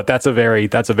 but that's a very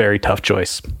tough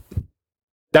choice.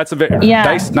 That's a very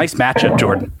nice matchup,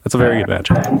 Jordan. That's a very good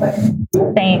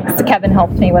matchup. Thanks. Kevin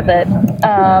helped me with it.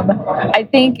 I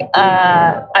think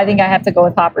I have to go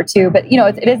with Hopper too. But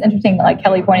it is interesting. Like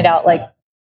Kelly pointed out, like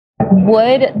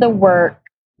would the work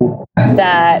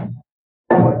that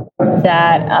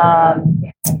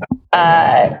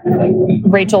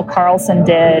Rachel Carlson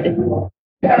did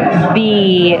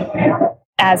be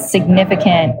as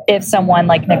significant if someone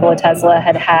like Nikola Tesla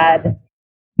had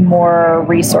more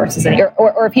resources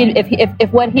or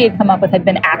if what he had come up with had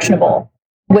been actionable?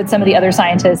 Would some of the other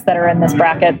scientists that are in this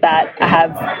bracket that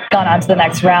have gone on to the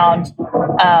next round,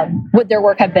 would their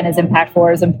work have been as impactful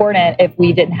or as important if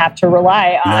we didn't have to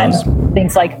rely on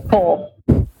things like coal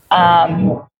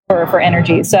for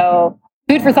energy? So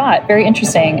food for thought, very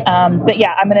interesting. But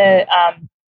yeah, I'm gonna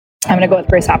go with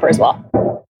Grace Hopper as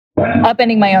well.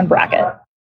 Upending my own bracket.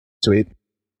 Sweet.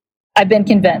 I've been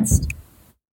convinced.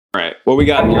 All right. Well, we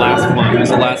got the last one. Who's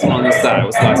the last one on this side?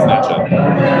 What's the last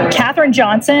matchup? Katherine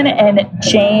Johnson and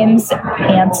James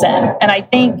Hansen. And I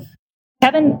think,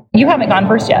 Kevin, you haven't gone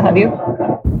first yet, have you? Do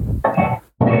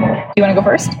you want to go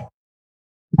first?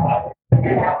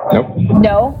 Nope.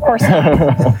 No, of course not.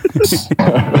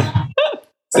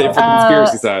 Save for the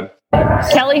conspiracy side.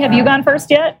 Kelly, have you gone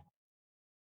first yet?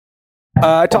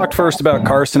 I talked first about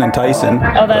Carson and Tyson.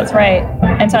 Oh, that's right.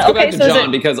 And Let's go back to John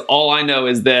because all I know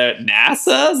is that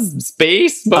NASA,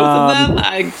 space, both of them.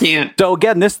 I can't. So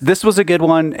again, this was a good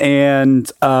one,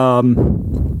 and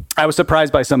I was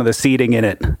surprised by some of the seeding in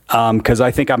it because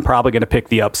I think I'm probably going to pick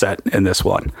the upset in this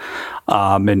one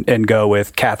and go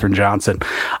with Katherine Johnson.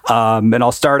 And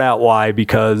I'll start out why,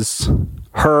 because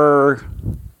her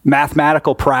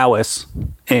mathematical prowess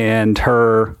and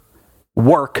her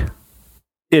work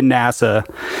in NASA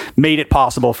made it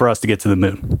possible for us to get to the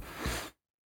moon.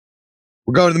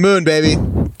 We're going to the moon, baby.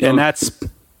 And that's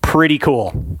pretty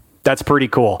cool. That's pretty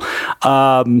cool.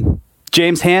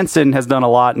 James Hansen has done a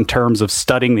lot in terms of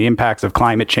studying the impacts of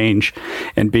climate change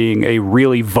and being a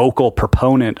really vocal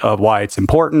proponent of why it's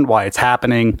important, why it's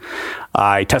happening.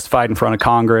 He testified in front of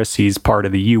Congress. He's part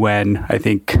of the UN, I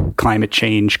think, climate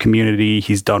change community.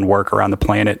 He's done work around the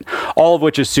planet, all of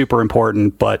which is super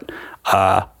important. But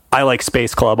I like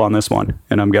Space Club on this one,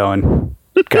 and I'm going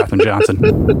Katherine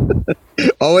Johnson.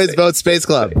 Always vote Space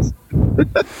Club.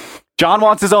 John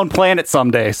wants his own planet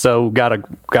someday, so gotta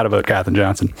vote Katherine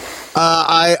Johnson.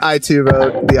 I too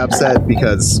vote the upset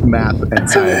because math and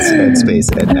science and space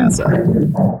and NASA.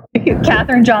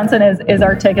 Katherine Johnson is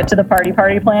our ticket to the party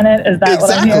planet. Is that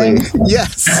what I'm hearing?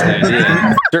 Yes.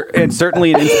 And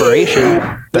certainly an inspiration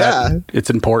that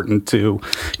it's important to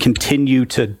continue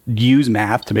to use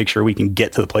math to make sure we can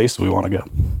get to the place we want to go.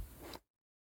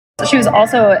 She was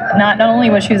also not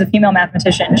only was she a female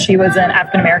mathematician, she was an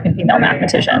African American female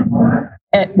mathematician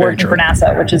working for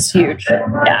NASA, which is huge.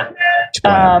 Yeah.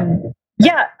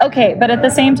 Yeah. Okay. But at the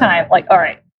same time, like, all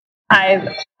right,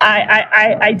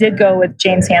 I did go with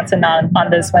James Hansen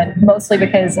on this one, mostly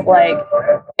because, like,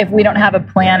 if we don't have a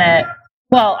planet,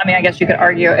 well, I mean, I guess you could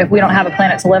argue if we don't have a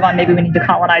planet to live on, maybe we need to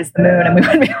colonize the moon, and we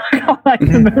wouldn't be able to colonize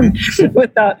the moon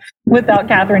without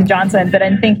Katherine Johnson. But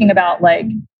I'm thinking about, like,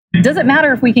 does it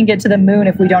matter if we can get to the moon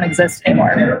if we don't exist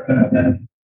anymore?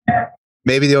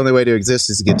 Maybe the only way to exist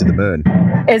is to get to the moon.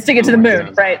 Is to get to the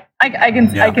moon, right? I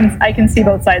can see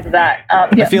both sides of that.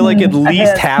 I feel like at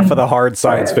least half of the hard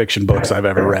science fiction books I've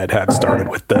ever read have started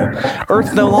with the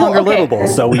Earth's no longer livable,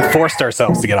 so we forced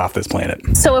ourselves to get off this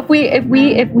planet. So if we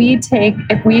take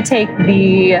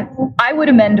the, I would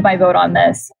amend my vote on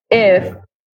this if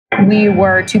we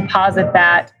were to posit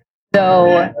that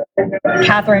though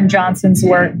Katherine Johnson's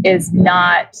work is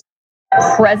not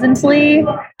presently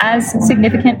as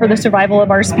significant for the survival of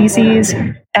our species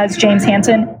as James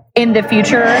Hansen, in the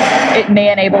future, it may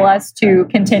enable us to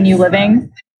continue living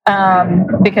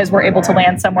because we're able to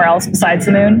land somewhere else besides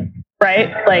the moon, right?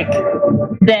 Like,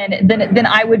 then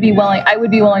I would be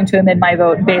willing to amend my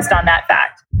vote based on that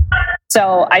fact.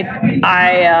 So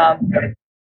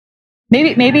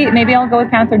maybe I'll go with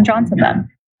Katherine Johnson then.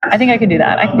 I think I can do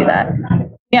that.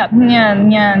 Yeah.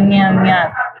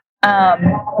 I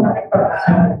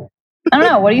don't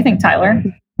know. What do you think, Tyler?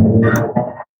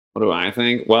 What do I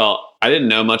think? Well, I didn't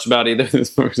know much about either of these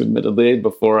books, admittedly,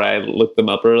 before I looked them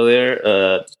up earlier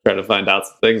to try to find out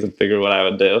some things and figure what I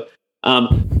would do.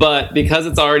 But because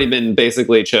it's already been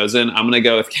basically chosen, I'm going to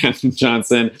go with Katherine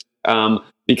Johnson.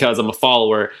 because I'm a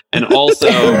follower, and also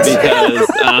because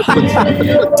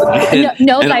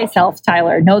know thyself,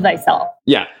 Tyler. Know thyself.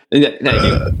 Yeah, thank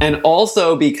you. And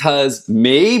also because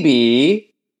maybe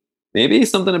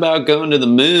something about going to the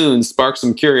moon sparked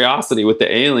some curiosity with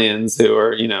the aliens who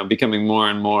are, becoming more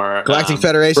and more Galactic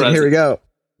Federation. present. Here we go.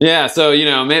 Yeah, so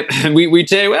maybe we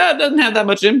say, well, it doesn't have that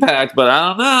much impact, but I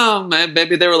don't know.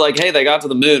 Maybe they were like, hey, they got to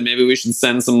the moon. Maybe we should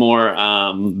send some more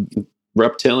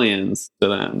reptilians to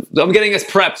them. So I'm getting us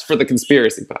prepped for the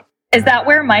conspiracy part. Is that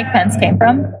where Mike Pence came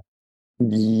from?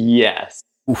 Yes.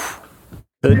 Oof.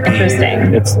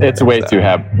 Interesting. It's way too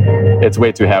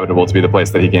habitable to be the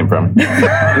place that he came from.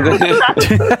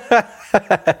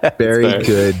 Very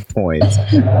good point.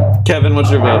 Kevin,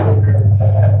 what's your vote?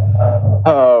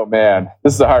 Oh man,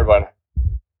 this is a hard one.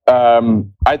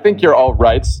 I think you're all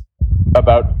right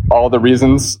about all the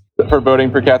reasons for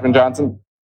voting for Katherine Johnson,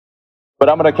 but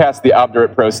I'm going to cast the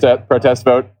obdurate protest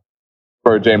vote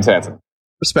for James Hansen.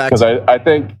 Respect. Because I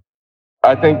think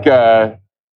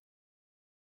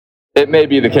it may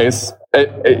be the case.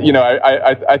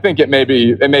 I think it may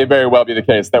very well be the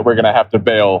case that we're going to have to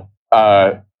bail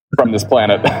from this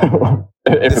planet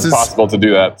if it's possible to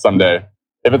do that someday.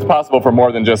 If it's possible for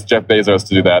more than just Jeff Bezos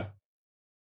to do that.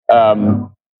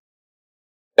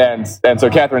 And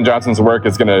so Katherine Johnson's work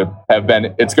is going to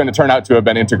turn out to have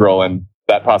been integral in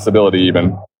that possibility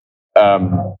even.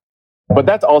 But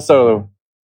that's also,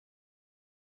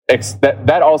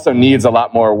 that also needs a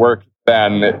lot more work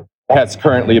than has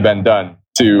currently been done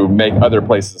to make other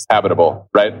places habitable,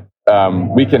 right?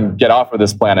 We can get off of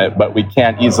this planet, but we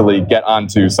can't easily get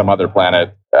onto some other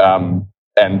planet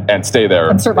and stay there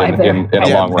and survive in a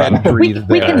long run. We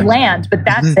can land, but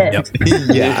that's it.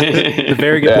 Yeah. It's a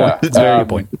very good point. It's a very good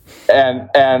point. And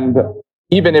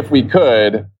even if we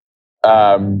could,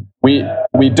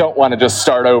 we don't want to just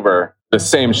start over the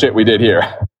same shit we did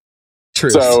here.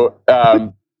 True. So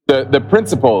the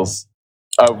principles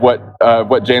of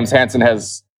what James Hansen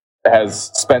has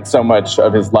spent so much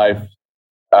of his life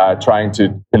trying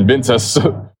to convince us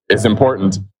is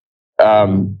important,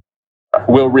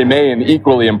 will remain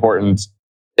equally important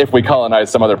if we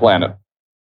colonize some other planet.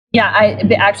 Yeah,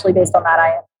 actually, based on that,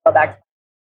 I go back.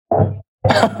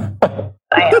 I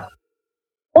am.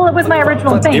 Well, it was my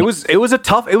original thing. It was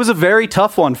a very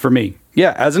tough one for me.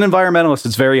 Yeah, as an environmentalist,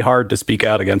 it's very hard to speak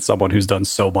out against someone who's done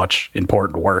so much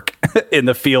important work in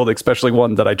the field, especially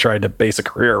one that I tried to base a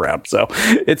career around. So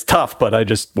it's tough, but I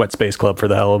just went Space Club for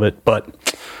the hell of it. But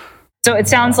so it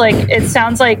sounds like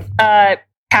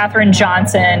Katherine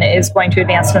Johnson is going to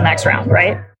advance to the next round,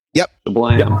 right? Yep.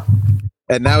 Blam.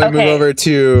 And now we move over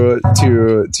to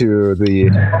the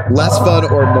less fun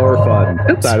or more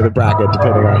fun side of the bracket,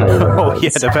 depending on how you oh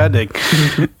yeah, depending.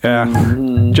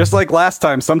 Yeah, just like last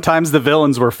time, sometimes the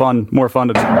villains were more fun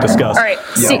to discuss. All right,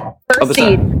 first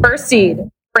seed,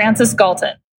 Francis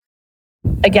Galton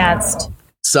against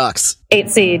sucks 8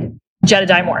 seed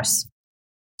Jedediah Morse.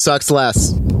 Sucks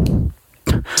less.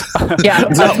 Yeah,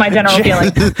 that's my general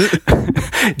feeling.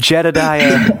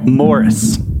 Jedediah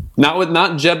Morris. Not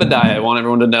Jebediah. I want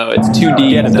everyone to know it's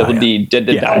 2D, double D,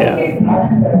 Jedediah.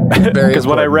 Because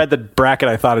when I read the bracket,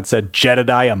 I thought it said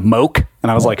Jedediah Moke, and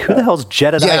I was like, "Who the hell's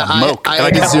Jedediah Moke?" I and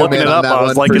I kept looking it up. I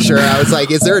was like, for sure. I was like,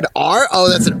 "Is there an R? Oh,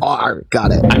 that's an R.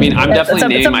 Got it." I mean, I'm definitely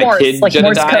naming my kid like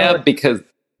Jedediah because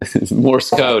Morse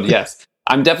code. Yes,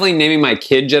 I'm definitely naming my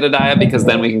kid Jedediah because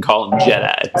then we can call him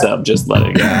Jedi. So I'm just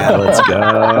letting it go. Let's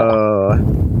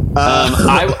go.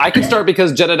 I could start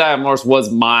because Jedediah Morse was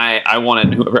I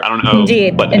wanted whoever, I don't know.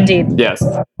 Indeed. Yes.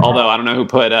 Although I don't know who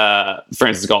put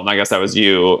Francis Galton. I guess that was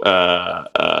you,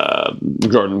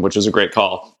 Jordan, which is a great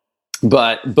call.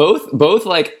 But both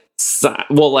like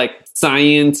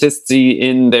scientists-y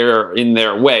in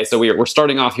their way. So we're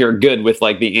starting off here good with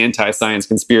like the anti-science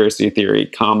conspiracy theory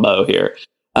combo here.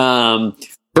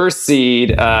 First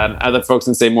seed, other folks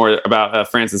can say more about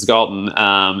Francis Galton,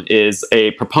 is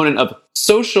a proponent of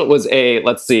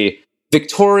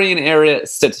Victorian era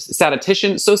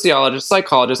statistician, sociologist,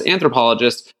 psychologist,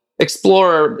 anthropologist,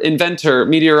 explorer, inventor,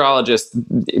 meteorologist,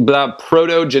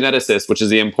 proto-geneticist, which is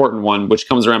the important one, which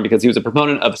comes around because he was a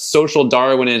proponent of social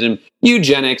Darwinism,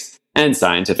 eugenics, and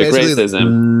scientific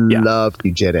racism. Loved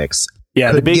eugenics.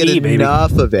 Yeah, the big get E, baby.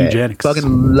 Enough of it. Eugenics.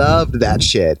 Fucking loved that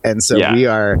shit. And so we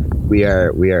are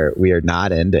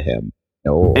not into him.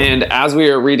 No. And as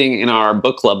we are reading in our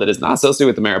book club that is not associated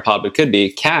with the Ameripod but could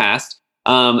be, Caste,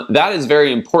 that is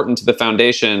very important to the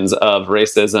foundations of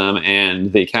racism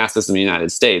and the caste system in the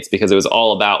United States, because it was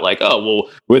all about like, oh, well,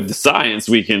 with the science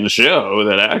we can show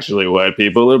that actually white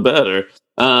people are better.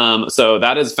 So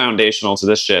that is foundational to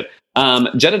this shit.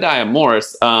 Jedediah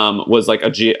Morse was like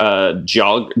a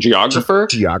geographer.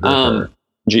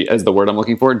 as the word I'm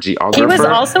looking for, geographer. He was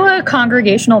also a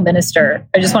congregational minister.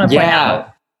 I just want to point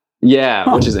out.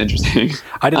 Yeah, which is interesting.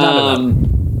 I did not know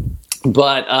that.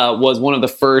 But was one of the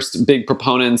first big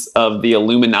proponents of the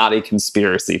Illuminati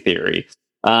conspiracy theory.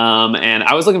 And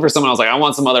I was looking for someone. I was like, I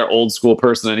want some other old school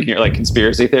person in here, like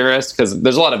conspiracy theorist, because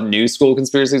there's a lot of new school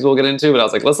conspiracies we'll get into. But I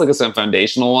was like, let's look at some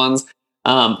foundational ones.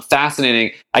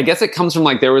 Fascinating. I guess it comes from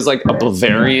like there was like a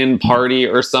Bavarian party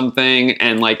or something,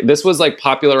 and like this was like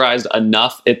popularized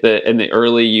enough in the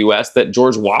early U.S. that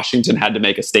George Washington had to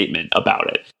make a statement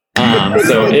about it.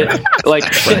 So it like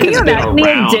can you imagine the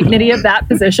indignity of that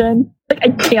position? Like, I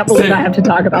can't believe I have to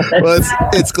talk about this. Well,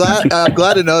 I'm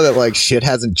glad to know that like shit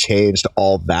hasn't changed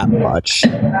all that much.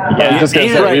 Yeah, just gonna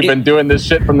say, we've been doing this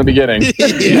shit from the beginning.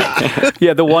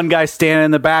 Yeah, the one guy standing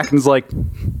in the back and is like,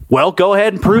 well, go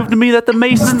ahead and prove to me that the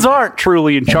Masons aren't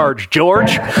truly in charge,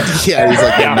 George. Yeah, he's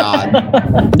like, they're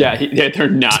not. Yeah, they're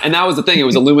not. And that was the thing. It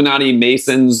was Illuminati,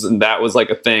 Masons, and that was like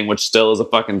a thing, which still is a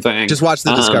fucking thing. Just watch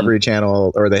the Discovery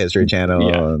Channel or the History Channel.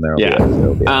 And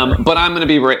there'll be but I'm going to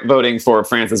be voting for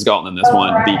Francis Galton in this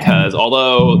one because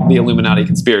although the Illuminati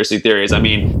conspiracy theories, I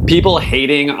mean, people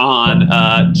hating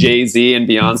on Jay-Z and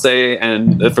Beyonce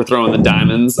and for throwing the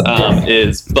diamonds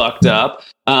is fucked up.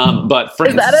 But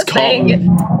Francis is that a Galton,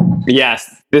 thing?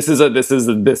 yes, this is an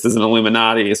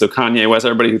Illuminati. So Kanye West,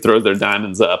 everybody who throws their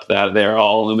diamonds up, that they're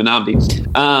all Illuminati.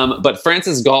 But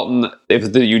Francis Galton,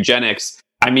 if the eugenics,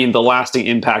 I mean, the lasting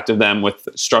impact of them with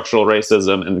structural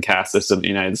racism and the caste system in the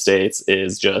United States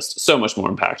is just so much more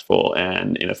impactful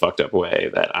and in a fucked up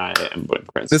way that I am voting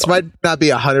for Francis This Galton. might not be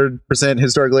 100%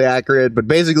 historically accurate, but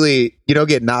basically, you don't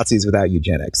get Nazis without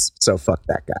eugenics. So fuck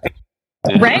that guy.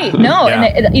 Right. No. Yeah.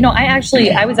 And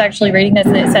I was actually reading this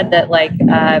and it said that like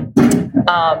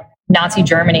Nazi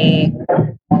Germany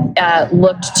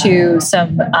looked to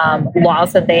some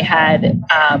laws that they had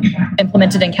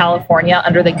implemented in California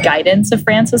under the guidance of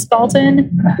Francis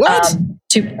Galton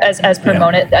to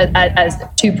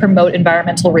promote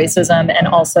environmental racism and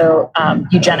also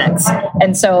eugenics.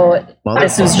 And so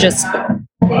this was just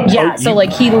so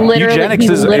like he literally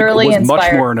was inspired,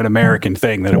 much more an American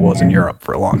thing than it was in Europe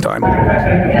for a long time.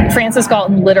 Francis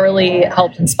Galton literally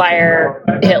helped inspire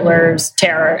Hitler's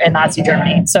terror in Nazi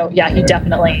Germany. So yeah, he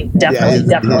definitely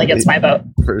gets my vote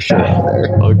for sure.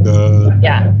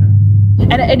 Yeah.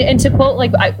 And to quote,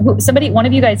 like one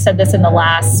of you guys said this in the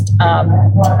last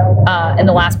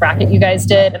bracket you guys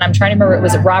did, and I'm trying to remember,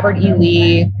 was it Robert E.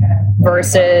 Lee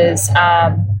versus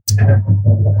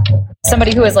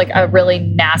somebody who is like a really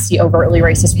nasty, overtly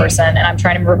racist person, and I'm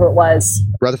trying to remember who it was.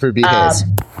 Rutherford B. Hayes.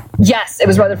 Yes, it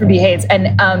was Rutherford B. Hayes,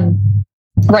 and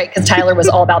right, because Tyler was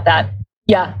all about that.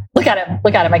 Yeah, look at him.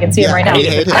 I can see him right now. I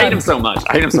hate him so much.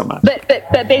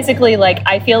 But basically, like,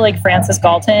 I feel like Francis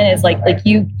Galton is like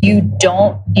you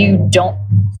don't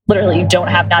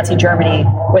have Nazi Germany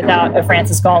without a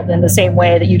Francis Galton, in the same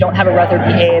way that you don't have a Rutherford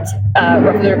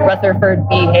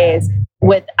B. Hayes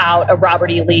without a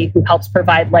Robert E. Lee, who helps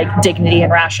provide like dignity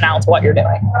and rationale to what you're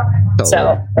doing. Totally.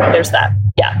 So there's that.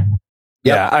 Yeah.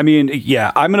 Yeah, I mean,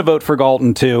 I'm going to vote for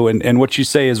Galton too, and what you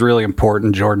say is really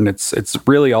important, Jordan. It's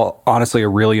really honestly a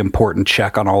really important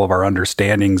check on all of our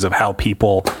understandings of how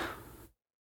people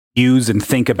use and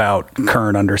think about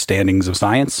current understandings of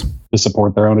science to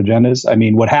support their own agendas. I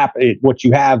mean, what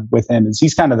you have with him is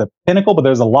he's kind of the pinnacle, but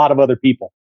there's a lot of other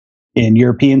people in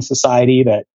European society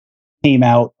that came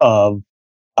out of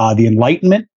the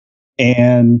Enlightenment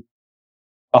and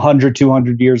 100,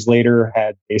 200 years later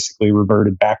had basically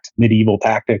reverted back to medieval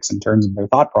tactics in terms of their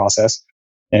thought process.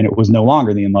 And it was no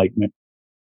longer the Enlightenment.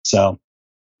 So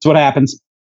that's what happens.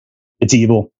 It's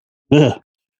evil. Ugh.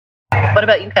 What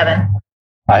about you, Kevin?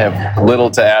 I have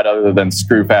little to add other than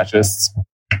screw fascists.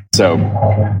 So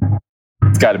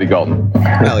it's got to be Galton.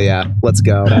 Hell yeah. Let's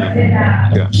go.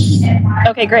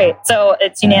 Okay, great. So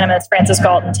it's unanimous. Francis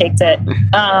Galton takes it.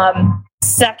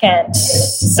 Second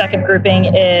grouping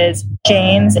is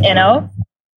James Inhofe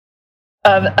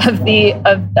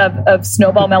of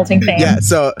Snowball Melting fame. Yeah,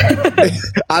 so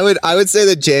I would say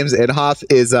that James Inhofe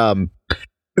is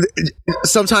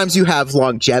sometimes you have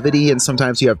longevity and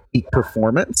sometimes you have peak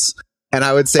performance, and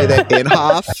I would say that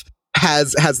Inhofe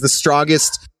has the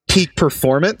strongest peak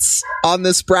performance on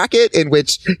this bracket, in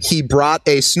which he brought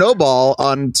a snowball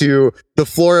onto the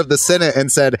floor of the Senate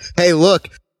and said, "Hey, look,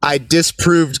 I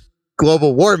disproved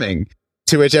global warming,"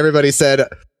 to which everybody said,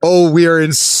 "Oh, we are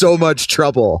in so much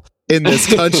trouble in this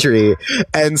country."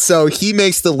 And so he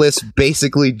makes the list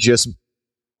basically just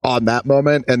on that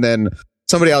moment. And then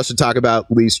somebody else should talk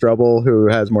about Lee Strobel, who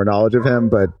has more knowledge of him,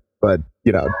 but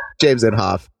James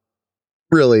Inhofe,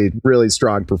 really, really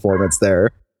strong performance there.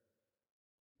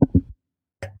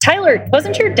 Tyler,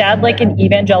 wasn't your dad like an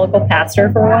evangelical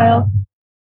pastor for a while?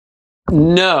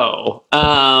 No,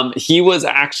 he was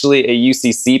actually a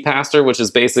UCC pastor, which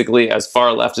is basically as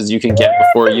far left as you can get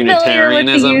before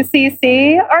Unitarianism. With the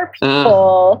UCC are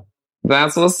people.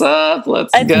 That's what's up. Let's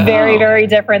it's go. It's very, very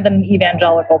different than an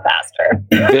evangelical pastor.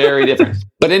 Very different.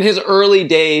 But in his early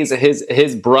days,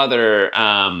 his brother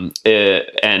and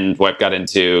wife got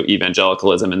into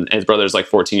evangelicalism, and his brother's like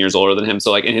 14 years older than him.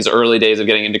 So like in his early days of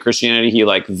getting into Christianity, he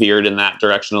like veered in that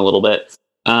direction a little bit.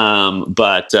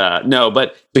 But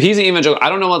he's an evangelical. I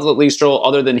don't know what Lee Strobel,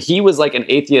 other than he was like an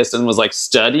atheist and was like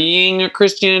studying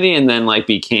Christianity and then like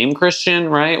became Christian,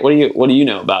 right? What do you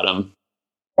know about him?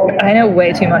 I know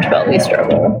way too much about Lee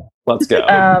Strobel. Let's go.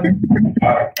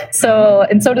 So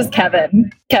does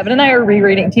Kevin. Kevin and I are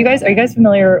rereading. Are you guys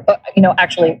familiar?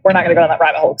 Actually, we're not going to go down that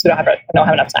rabbit hole because we don't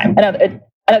have enough time.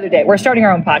 Another day. We're starting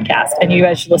our own podcast, and you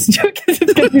guys should listen to it because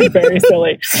it's going to be very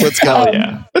silly. Let's go.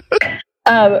 Yeah.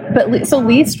 So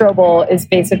Lee Strobel is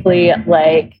basically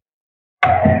like,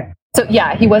 so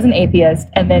yeah, he was an atheist,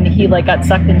 and then he like got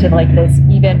sucked into like this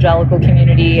evangelical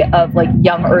community of like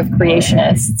young Earth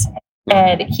creationists,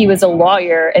 and he was a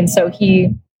lawyer, and so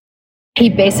he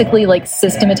basically like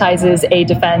systematizes a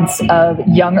defense of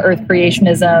young Earth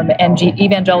creationism and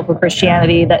evangelical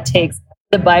Christianity that takes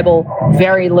the Bible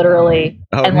very literally,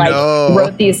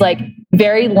 wrote these like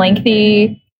very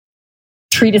lengthy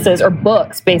treatises or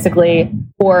books basically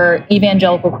for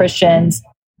evangelical Christians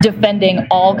defending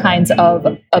all kinds of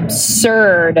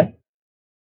absurd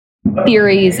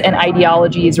theories and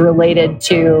ideologies related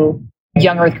to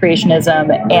young Earth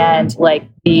creationism and like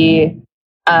the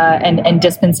and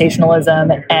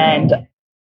dispensationalism and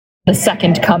the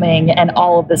second coming and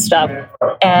all of this stuff.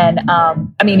 And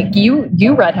I mean,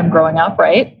 you read him growing up,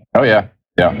 right? Oh yeah.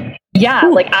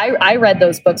 Like I read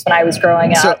those books when I was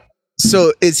growing up.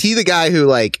 So is he the guy who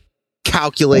like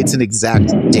calculates an exact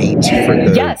date for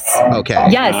the? Yes. Okay.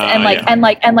 Yes,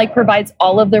 and provides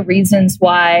all of the reasons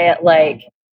why, like,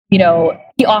 you know,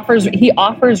 he offers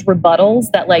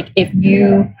rebuttals that like if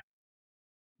you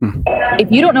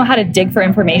don't know how to dig for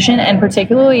information, and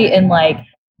particularly in like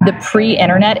the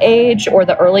pre-internet age or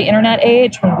the early internet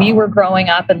age when we were growing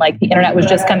up and like the internet was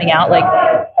just coming out, like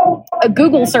a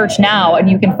Google search now and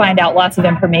you can find out lots of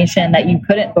information that you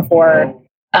couldn't before.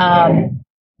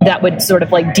 That would sort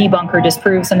of like debunk or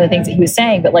disprove some of the things that he was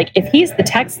saying. But like, if he's the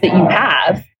text that you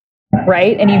have,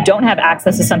 right, and you don't have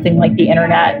access to something like the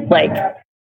internet, like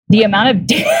the amount of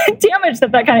damage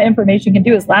that kind of information can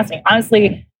do is lasting.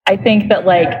 Honestly, I think that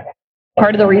like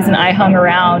part of the reason I hung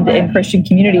around in Christian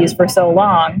communities for so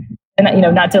long, and you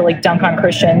know, not to like dunk on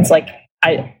Christians, like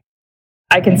I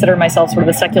consider myself sort of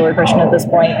a secular Christian at this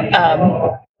point,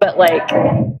 but like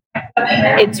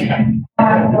it's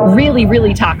really,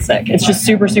 really toxic. It's just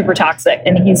super, super toxic.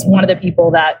 And he's one of the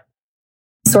people that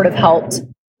sort of helped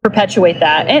perpetuate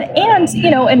that. And you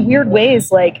know, in weird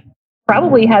ways, like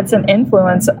probably had some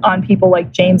influence on people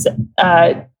like James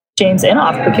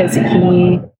Inhofe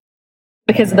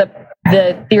because of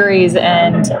the theories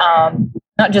and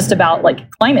not just about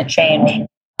like climate change,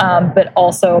 but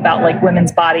also about like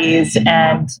women's bodies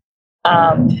and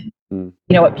you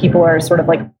know, what people are sort of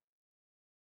like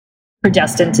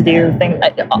predestined to do.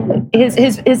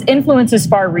 His influence is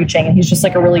far reaching, and he's just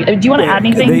like a really. Do you want to add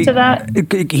anything to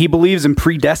that? He believes in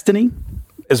predestiny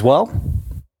as well.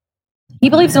 He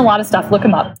believes in a lot of stuff. Look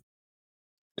him up.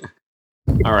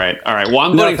 All right. Well,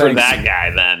 I'm voting for that guy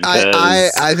then.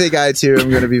 I think I too am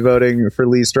going to be voting for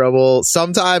Lee Strobel.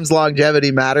 Sometimes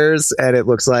longevity matters, and it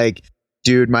looks like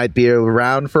dude might be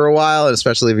around for a while, and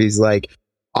especially if he's like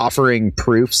offering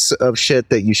proofs of shit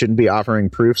that you shouldn't be offering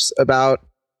proofs about.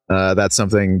 That's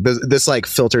something this like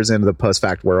filters into the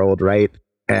post-fact world, right?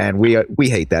 And we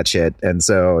hate that shit. And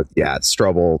so yeah,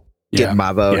 Strobel getting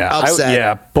my vote. Yeah,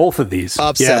 upset. Both of these.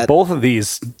 Upset. Yeah, both of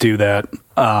these do that.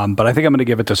 But I think I'm going to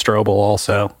give it to Strobel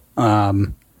also.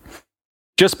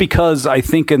 Just because I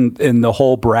think in the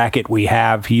whole bracket we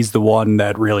have, he's the one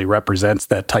that really represents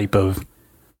that type of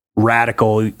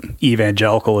radical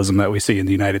evangelicalism that we see in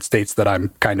the United States that I'm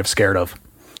kind of scared of.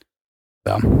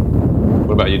 So.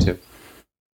 What about you two?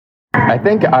 I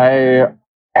think I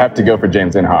have to go for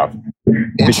James Inhofe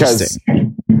because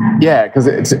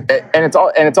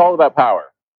it's all about power.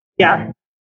 Yeah.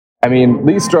 I mean,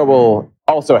 Lee Strobel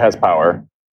also has power,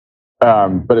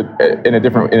 but in a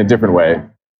different way.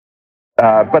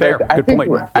 But I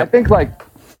think like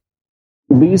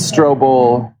Lee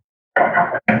Strobel,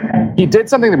 he did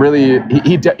something really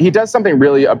he does something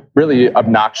really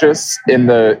obnoxious in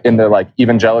the like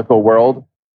evangelical world,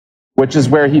 which is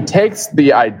where he takes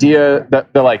the idea,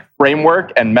 the like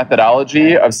framework and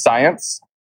methodology of science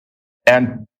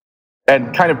and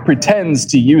and kind of pretends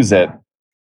to use it.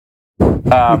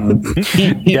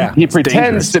 He pretends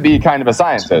dangerous. to be kind of a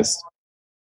scientist.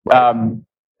 And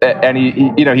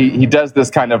he does this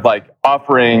kind of like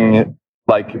offering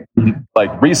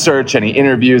like research, and he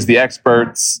interviews the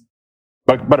experts,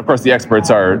 but of course the experts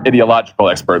are ideological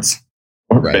experts,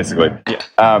 basically.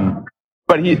 Yeah.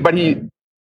 But he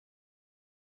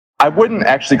I wouldn't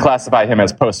actually classify him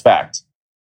as post fact,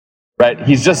 right?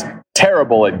 He's just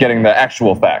terrible at getting the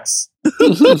actual facts.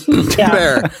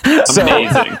 Fair.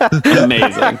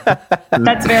 Amazing.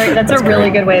 That's a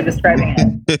really good way of describing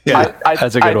it.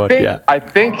 That's a good one. I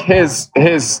think his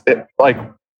like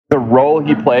the role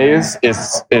he plays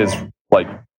is like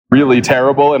really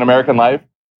terrible in American life,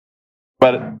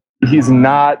 but he's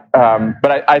not.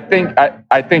 But I think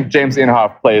James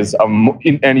Inhofe plays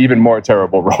an even more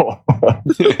terrible role.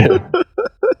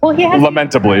 Well,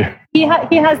 lamentably, he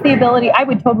has the ability. I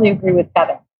would totally agree with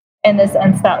Kevin in the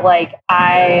sense that like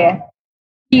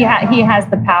he has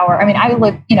the power. I mean, I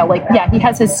look, he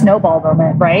has his snowball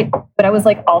moment, right? But I was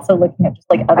like also looking at just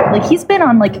like other, like he's been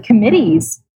on like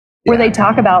committees where they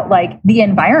talk about like the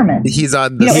environment. He's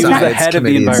on the he was the science head of the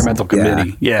committees. environmental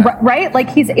committee. Yeah. Right?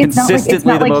 Like it's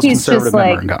Consistently not the like most he's just conservative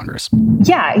member like in Congress.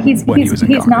 Yeah, he's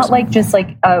Congress. not like just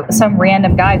like some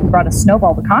random guy who brought a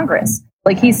snowball to Congress.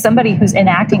 Like he's somebody who's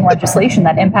enacting legislation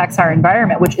that impacts our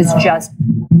environment, which is just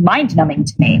mind-numbing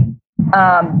to me.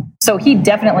 So he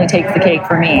definitely takes the cake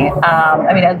for me.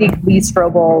 I mean, I think Lee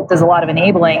Strobel does a lot of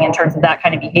enabling in terms of that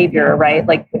kind of behavior, right?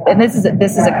 Like, and this is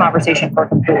a conversation for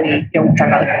completely, we talk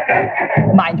about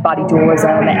like mind-body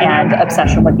dualism and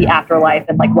obsession with the afterlife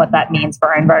and like what that means for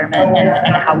our environment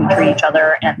and how we treat each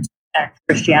other and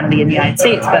Christianity in the United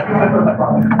States. But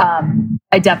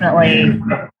I definitely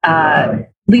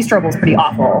Lee Strobel's pretty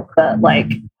awful, but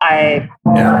like I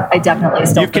definitely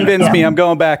still. You've convinced me. I'm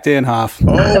going back to Inhofe.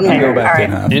 Okay, Go back to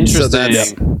Inhofe.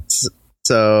 Interesting.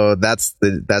 So that's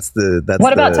the.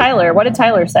 What about Tyler? What did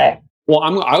Tyler say? Well,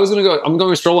 I'm going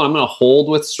with Strobel. I'm going to hold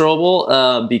with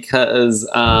Strobel because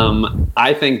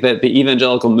I think that the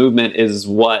evangelical movement is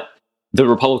what the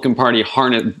Republican Party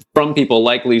harnessed from people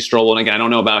like Lee Strobel. And again, I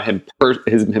don't know about him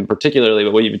particularly,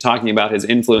 but what you've been talking about, his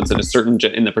influence in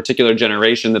in the particular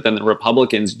generation that then the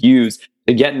Republicans used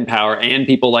to get in power, and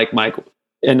people like Mike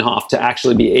Inhofe to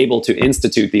actually be able to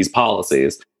institute these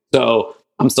policies. So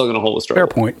I'm still going to hold with Strobel. Fair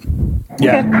point.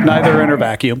 Yeah, Okay. neither are in a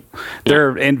vacuum.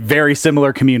 They're in very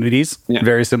similar communities,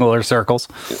 very similar circles.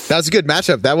 That was a good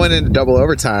matchup. That went into double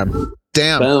overtime.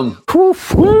 Damn. Boom.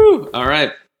 Woo. All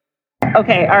right.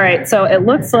 Okay, all right. So it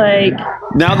looks like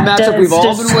Now the matchup we've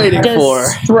all been waiting for.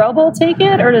 Does Strobel take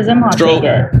it or does Inhofe take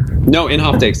it? No,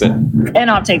 Inhofe takes it.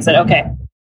 Inhofe takes it. Okay.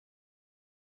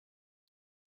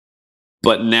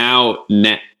 But now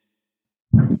is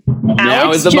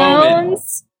Alex the moment.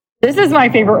 Jones. This is my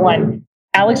favorite one.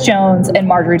 Alex Jones and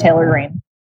Marjorie Taylor Greene.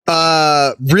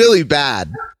 Really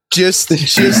bad. Just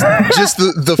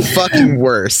the fucking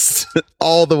worst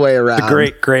all the way around.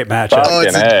 Great matchup. Oh,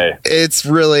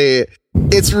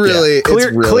 it's really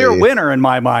clear winner in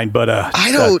my mind, but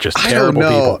I just don't terrible know.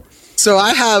 people. So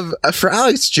I have for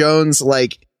Alex Jones,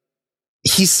 like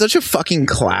he's such a fucking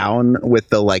clown with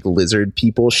the like lizard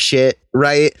people shit,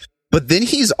 right? But then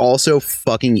he's also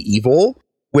fucking evil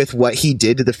with what he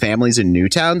did to the families in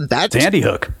Newtown. That's Sandy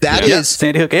Hook. That is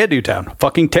Sandy Hook and Newtown.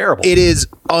 Fucking terrible. It is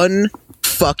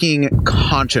unfucking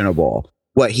conscionable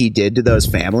what he did to those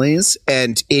families,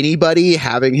 and anybody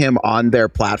having him on their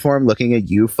platform looking at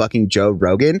you fucking Joe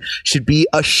Rogan should be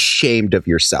ashamed of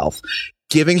yourself.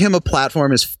 Giving him a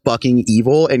platform is fucking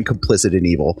evil and complicit in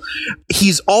evil.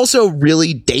 He's also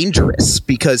really dangerous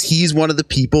because he's one of the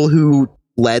people who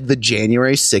led the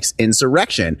January 6th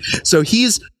insurrection. So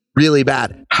he's really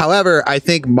bad. However, I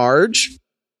think Marge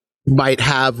might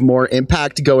have more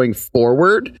impact going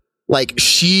forward. Like,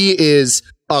 she is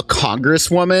a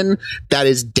congresswoman that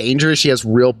is dangerous. She has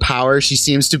real power. She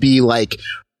seems to be like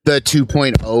the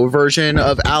 2.0 version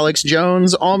of Alex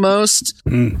Jones almost.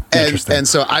 And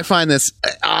so I find this,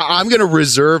 I'm going to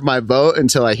reserve my vote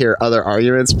until I hear other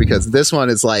arguments, because this one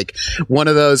is like one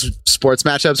of those sports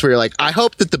matchups where you're like, I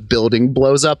hope that the building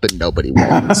blows up and nobody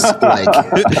wins.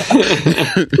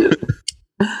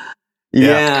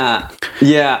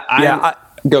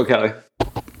 Go, Kelly.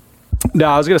 No,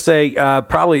 I was going to say,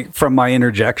 probably from my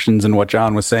interjections and what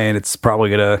John was saying, it's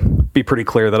probably going to be pretty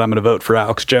clear that I'm going to vote for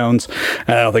Alex Jones.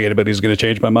 I don't think anybody's going to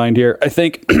change my mind here. I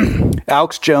think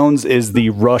Alex Jones is the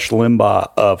Rush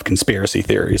Limbaugh of conspiracy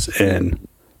theories in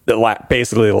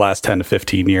basically the last 10 to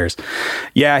 15 years.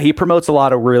 Yeah, he promotes a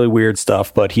lot of really weird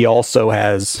stuff, but he also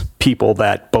has people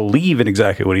that believe in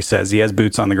exactly what he says. He has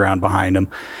boots on the ground behind him.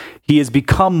 He has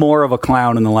become more of a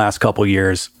clown in the last couple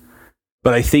years.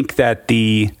 but I think that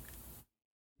the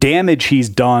damage he's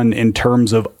done in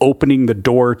terms of opening the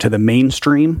door to the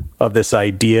mainstream of this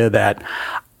idea that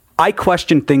I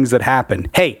question things that happen.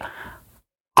 Hey,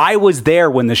 I was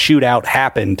there when the shootout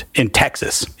happened in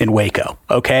Texas, in Waco,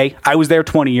 okay? I was there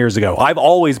 20 years ago. I've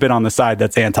always been on the side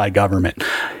that's anti-government.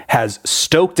 Has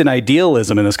stoked an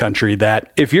idealism in this country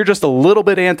that if you're just a little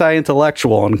bit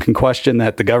anti-intellectual and can question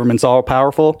that the government's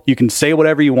all-powerful, you can say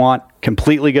whatever you want,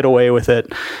 completely get away with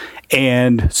it,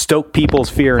 and stoke people's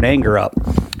fear and anger up.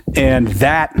 And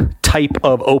that type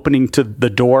of opening to the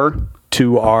door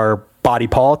to our body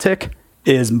politic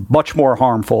is much more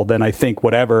harmful than I think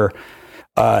whatever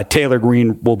Taylor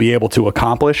Greene will be able to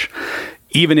accomplish,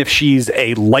 even if she's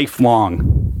a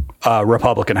lifelong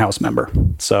Republican House member.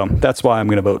 So that's why I'm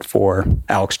going to vote for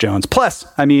Alex Jones. Plus,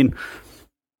 I mean,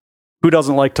 who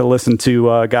doesn't like to listen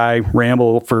to a guy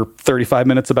ramble for 35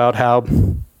 minutes about how,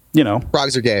 you know,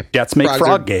 frogs are gay. Cats make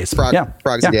frog gays.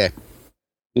 Frogs are gay.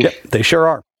 Yeah, they sure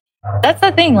are. That's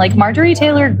the thing. Like, Marjorie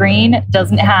Taylor Greene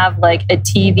doesn't have like a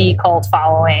TV cult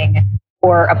following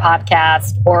or a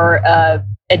podcast or a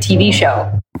TV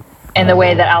show in the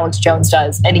way that Alex Jones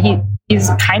does. And he's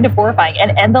kind of horrifying.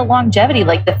 And the longevity,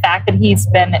 like the fact that he's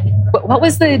been,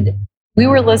 we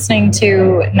were listening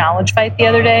to Knowledge Fight the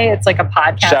other day. It's like a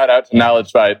podcast. Shout out to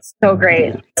Knowledge Fights. So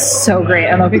great. So great.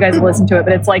 I don't know if you guys listened to it,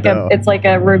 but it's like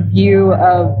a review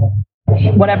of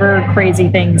whatever crazy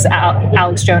things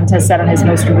Alex Jones has said on his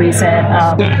most recent.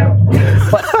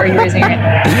 What are you raising your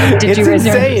hand? It's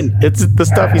insane. It's the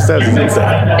stuff he says is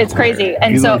insane. It's crazy.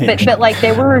 And so, but like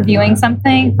they were reviewing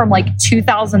something from like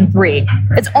 2003.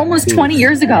 It's almost 20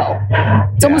 years ago.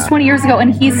 It's almost 20 years ago,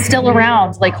 and he's still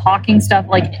around, like hawking stuff,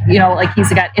 like, you know, like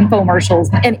he's got infomercials.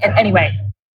 And anyway,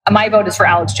 my vote is for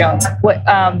Alex Jones. What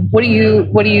do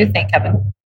you think,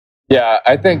 Kevin? Yeah,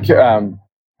 I think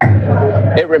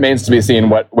it remains to be seen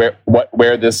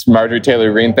where this Marjorie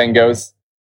Taylor Greene thing goes.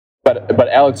 But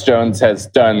Alex Jones has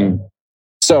done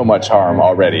so much harm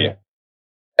already,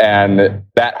 and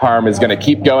that harm is going to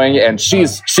keep going. And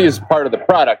she's part of the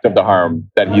product of the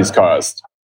harm that he's caused.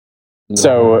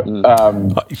 So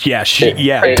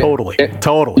totally.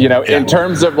 You know, in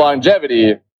terms of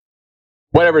longevity,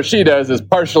 whatever she does is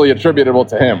partially attributable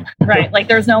to him. Right, like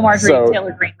there's no Marjorie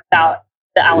Taylor Greene without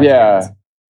the Alex Jones.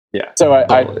 Yeah. So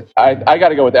I got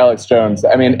to go with Alex Jones.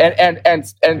 I mean,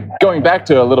 and going back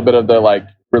to a little bit of the like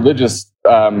religious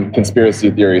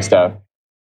conspiracy theory stuff,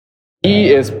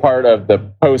 he is part of the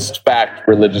post-fact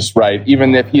religious right,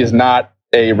 even if he is not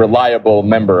a reliable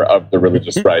member of the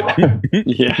religious right.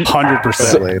 Yeah,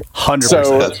 100%,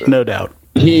 100%, no doubt.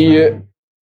 He,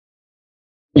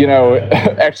 you know,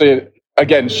 actually,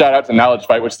 again, shout out to Knowledge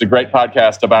Fight, which is a great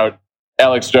podcast about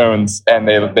Alex Jones, and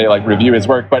they like review his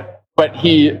work, but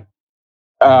he,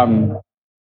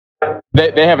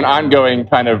 they have an ongoing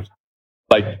kind of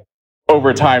like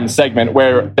overtime segment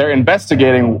where they're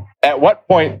investigating at what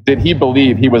point did he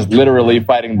believe he was literally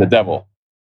fighting the devil,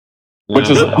 which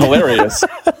is hilarious,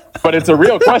 but it's a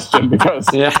real question because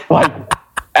like,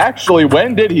 actually,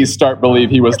 when did he start believe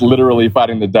he was literally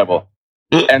fighting the devil?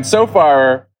 And so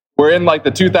far we're in like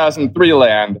the 2003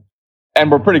 land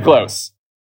and we're pretty close.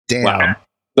 Damn. Wow.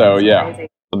 So yeah.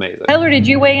 Amazing. Tyler, did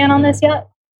you weigh in on this yet?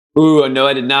 Ooh, no,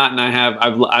 I did not, and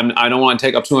I don't want to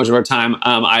take up too much of our time.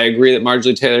 I agree that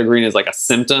Marjorie Taylor Greene is like a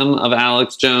symptom of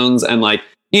Alex Jones, and like,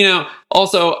 you know,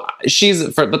 also she's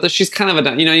kind of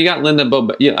a, you know, you got Linda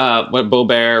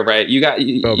Boebert, right? You got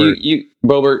Lauren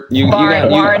Boebert.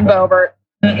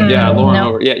 Yeah, Lauren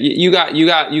Boebert. Yeah,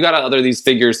 you got other these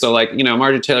figures. So like, you know,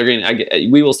 Marjorie Taylor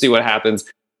Greene, we will see what happens.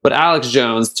 But Alex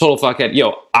Jones, total fuckhead.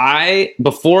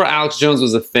 Before Alex Jones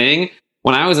was a thing,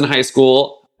 when I was in high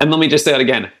school, and let me just say that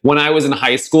again. When I was in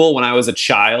high school, when I was a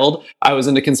child, I was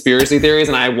into conspiracy theories,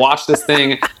 and I watched this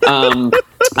thing. One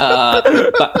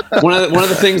of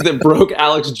the things that broke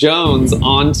Alex Jones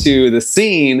onto the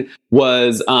scene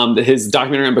was his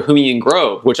documentary on Bohemian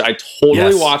Grove, which I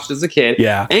totally watched as a kid.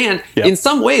 Yeah, and in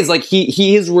some ways, like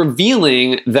he is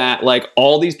revealing that like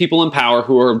all these people in power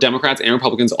who are Democrats and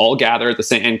Republicans all gather at the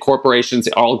same, and corporations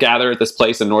all gather at this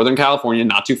place in Northern California,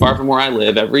 not too far from where I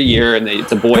live, every year, and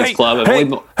it's a boys' club.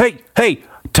 Hey.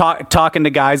 Talking to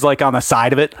guys like on the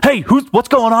side of it. Hey, what's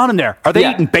going on in there? Are they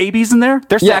eating babies in there?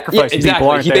 They're sacrificing people,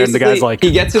 aren't they? And the guy's like,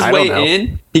 he gets his way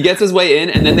in. He gets his way in,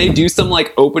 and then they do some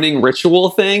like opening ritual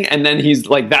thing, and then he's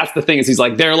like, "That's the thing is he's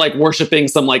like they're like worshiping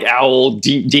some like owl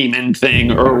demon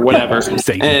thing or whatever."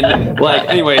 And like,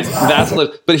 anyways,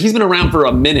 but he's been around for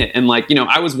a minute, and like, you know,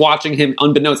 I was watching him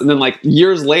unbeknownst, and then like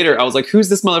years later, I was like, "Who's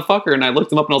this motherfucker?" And I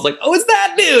looked him up, and I was like, "Oh, it's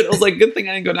that dude." I was like, "Good thing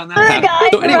I didn't go down that path."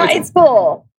 Guy in high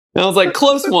school. And I was like,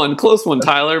 close one,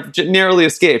 Tyler. Narrowly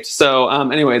escaped. So,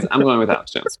 anyways, I'm going with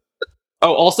Alex Jones.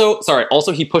 Oh,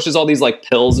 also, he pushes all these like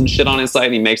pills and shit on his site,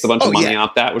 and he makes a bunch of money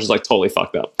off that, which is like totally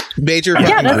fucked up. Major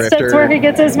Yeah, that's where he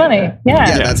gets his money.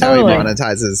 Yeah, that's totally. how he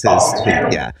monetizes his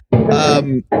yeah.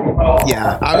 I'm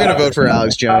gonna vote for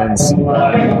Alex Jones.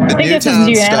 I think this is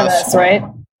unanimous, stuff, right?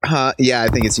 Yeah, I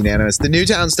think it's unanimous. The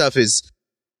Newtown stuff is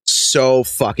so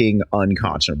fucking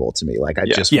unconscionable to me. Like, I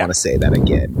just want to say that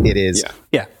again. It is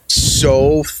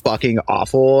so fucking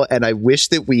awful, and I wish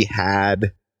that we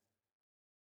had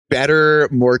better,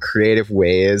 more creative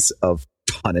ways of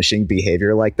punishing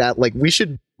behavior like that. Like, we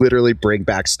should literally bring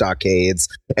back stockades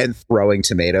and throwing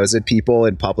tomatoes at people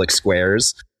in public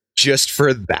squares just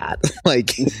for that.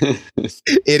 Like,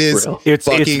 it is it's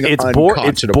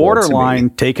borderline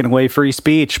taking away free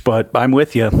speech, but I'm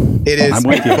with you. It is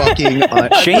fucking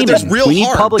shaming. We need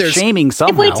public shaming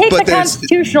somehow. If we take the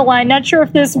constitutional line, not sure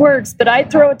if this works, but I'd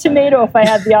throw a tomato if I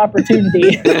had the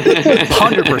opportunity.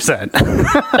 100%.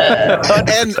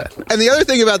 And the other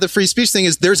thing about the free speech thing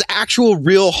is there's actual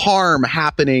real harm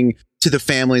happening to the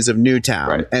families of Newtown.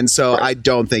 Right. And so I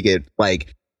don't think it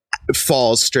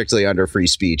falls strictly under free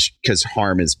speech, because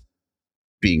harm is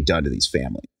being done to these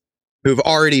families who've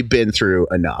already been through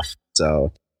enough.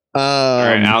 So, all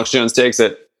right, Alex Jones takes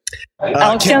it.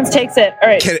 Alex Jones takes it. All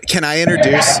right. Can I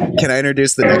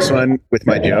introduce the next one with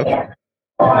my joke?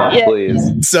 Yeah.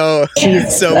 Please. So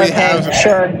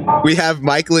Sure. we have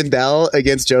Mike Lindell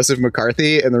against Joseph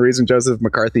McCarthy, and the reason Joseph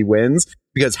McCarthy wins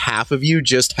because half of you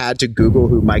just had to Google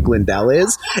who Mike Lindell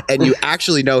is, and you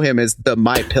actually know him as the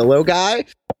My Pillow guy,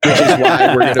 which is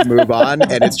why we're going to move on,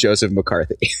 and it's Joseph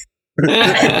McCarthy.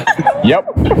 Yep.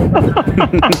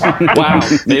 Wow.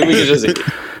 Maybe we could just.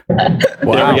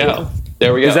 Wow.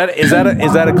 There we go. Is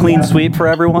that a clean sweep for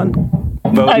everyone?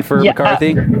 Voting for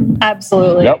McCarthy?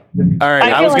 Absolutely. Yep. All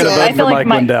right, I was going to vote for Mike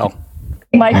Lindell.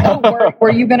 Were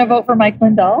you going to vote for Mike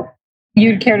Lindell?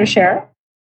 You'd care to share?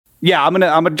 Yeah,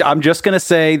 I'm just going to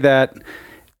say that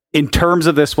in terms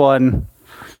of this one,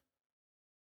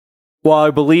 while I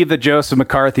believe that Joseph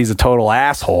McCarthy's a total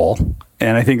asshole,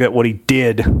 and I think that what he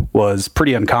did was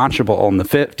pretty unconscionable in the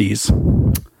 50s,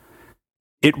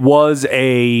 it was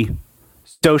a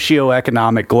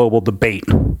socioeconomic global debate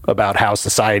about how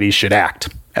societies should act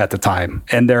at the time.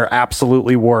 And there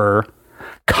absolutely were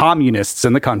communists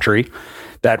in the country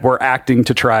that were acting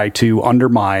to try to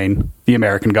undermine the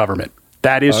American government.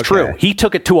 That is true. He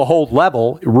took it to a whole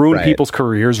level, ruined people's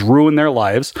careers, ruined their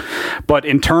lives. But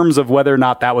in terms of whether or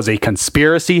not that was a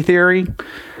conspiracy theory,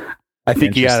 I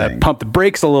think you got to pump the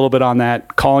brakes a little bit on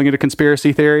that, calling it a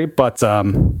conspiracy theory. But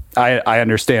I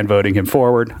understand voting him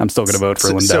forward. I'm still going to vote for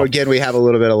Lindell. So again, we have a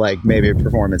little bit of maybe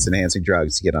performance enhancing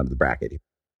drugs to get onto the bracket.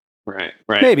 Right.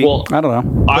 Maybe. Well, I don't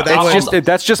know. But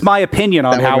that's just my opinion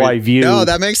on how I view. No,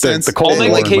 that makes sense. I'll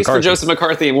make the case for Joseph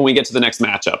McCarthy when we get to the next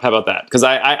matchup. How about that? Because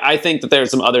I think that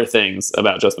there's some other things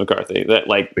about Joseph McCarthy that,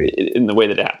 in the way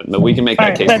that it happened, but we can make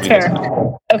that case. That's fair.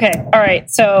 Okay. All right.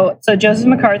 So Joseph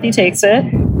McCarthy takes it.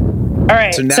 All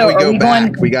right. So now we go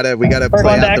back. We gotta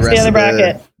play out the rest of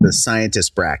the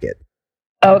scientist bracket.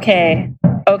 Okay.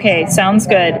 Sounds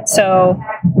good. So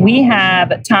we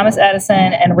have Thomas Edison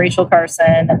and Rachel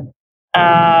Carson.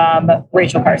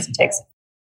 Rachel Carson takes it.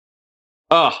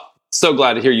 Oh, so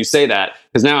glad to hear you say that,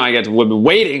 because now I get to be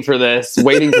waiting for this.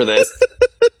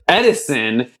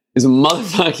 Edison is a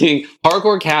motherfucking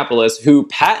hardcore capitalist who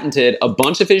patented a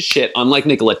bunch of his shit, unlike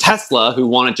Nikola Tesla, who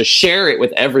wanted to share it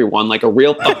with everyone like a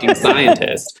real fucking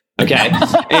scientist. Okay.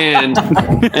 And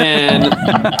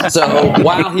so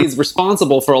while he's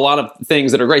responsible for a lot of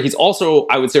things that are great, he's also,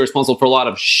 I would say, responsible for a lot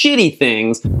of shitty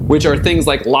things, which are things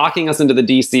like locking us into the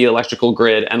DC electrical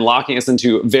grid and locking us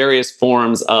into various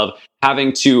forms of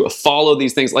having to follow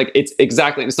these things. Like, it's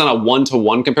not a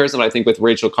one-to-one comparison, but I think with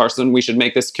Rachel Carson, we should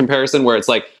make this comparison where it's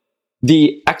like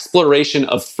the exploration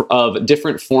of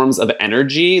different forms of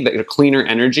energy, that are cleaner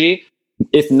energy,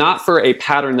 if not for a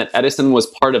pattern that Edison was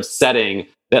part of setting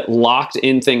that locked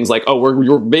in things like, oh,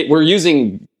 we're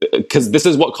using, because this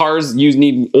is what cars use,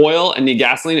 need oil and need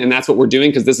gasoline, and that's what we're doing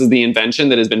because this is the invention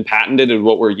that has been patented and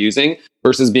what we're using,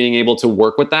 versus being able to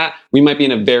work with that, we might be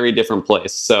in a very different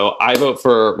place. So I vote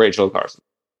for Rachel Carson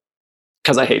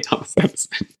because I hate Thomas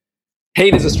Edison.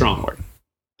 Hate is a strong word.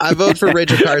 I vote for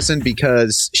Rachel Carson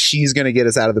because she's going to get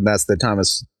us out of the mess that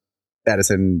Thomas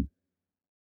Edison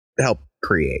helped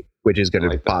create, which is going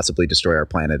to possibly destroy our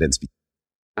planet and speed.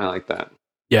 I like that.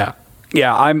 Yeah,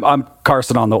 I'm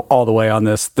Carson all the way on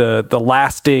this. The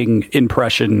lasting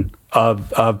impression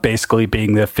of basically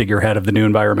being the figurehead of the new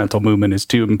environmental movement is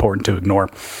too important to ignore.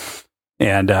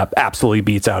 and absolutely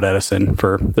beats out Edison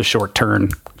for the short-term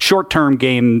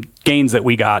gains that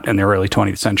we got in the early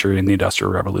 20th century in the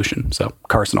Industrial Revolution. So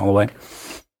Carson all the way.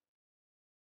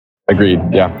 Agreed.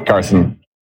 Yeah, Carson.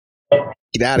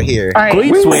 Get out of here. All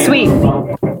right, sweet.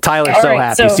 Tyler's All so right,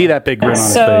 happy. See that big grin on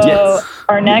his so face. Yes.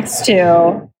 our next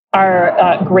two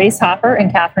are Grace Hopper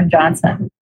and Katherine Johnson.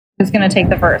 Who's going to take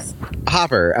the first?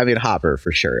 Hopper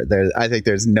for sure. I think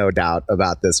there's no doubt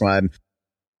about this one.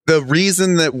 The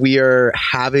reason that we are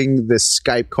having this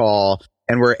Skype call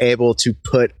and we're able to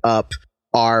put up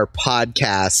our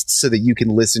podcast so that you can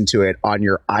listen to it on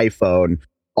your iPhone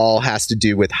all has to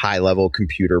do with high-level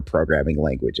computer programming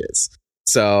languages.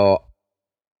 So,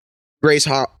 Grace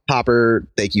Hopper,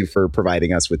 thank you for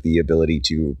providing us with the ability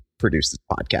to produce this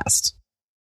podcast.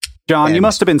 John, you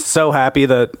must have been so happy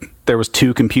that there was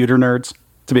two computer nerds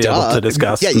to be able to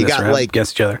discuss. Yeah, you got like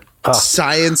against each other.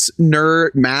 Science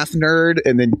nerd, math nerd,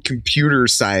 and then computer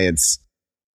science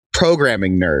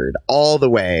programming nerd all the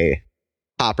way.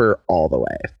 Hopper all the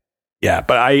way. Yeah,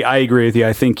 but I agree with you.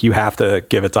 I think you have to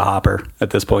give it to Hopper at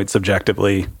this point.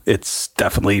 Subjectively, it's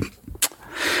definitely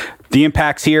the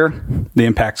impact's here. The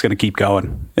impact's going to keep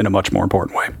going in a much more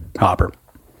important way. Hopper.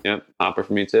 Yep, Hopper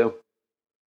for me too.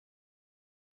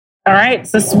 All right,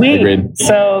 so sweet. Agreed.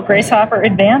 So Grace Hopper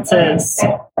advances.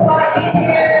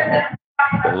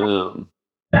 Boom.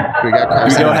 We got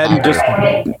Carson. Go ahead and just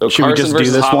So should we Carson just do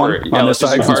versus this Hopper. one Yeah, on let's this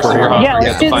just side do since Carson we're or here?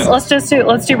 Hopper. Yeah,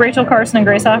 let's do Rachel Carson and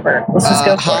Grace Hopper. Let's just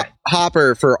go for it.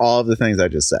 Hopper for all of the things I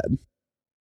just said.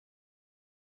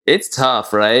 It's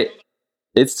tough, right?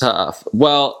 It's tough.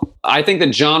 Well, I think that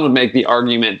John would make the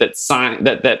argument that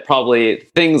that probably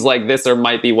things like this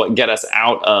might be what get us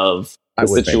out of the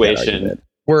situation.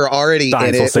 We're already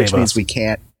Science in will it, save which means us. we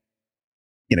can't.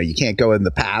 You can't go in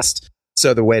the past.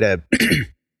 So the way to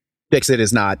fix it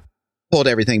is not hold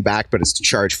everything back, but it's to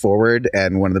charge forward.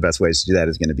 And one of the best ways to do that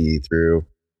is going to be through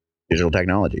digital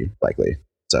technology, likely.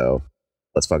 So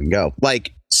let's fucking go.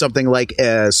 Like something like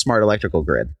a smart electrical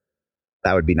grid.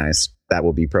 That would be nice. That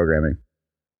will be programming.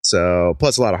 So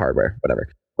plus a lot of hardware, whatever.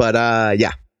 But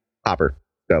yeah, Hopper,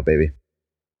 go baby.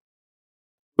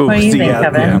 Ooh, What do you see, think,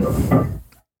 Kevin?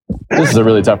 This is a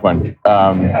really tough one.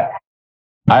 I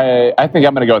think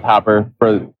I'm going to go with Hopper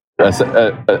for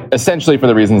essentially for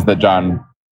the reasons that John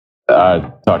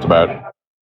talked about.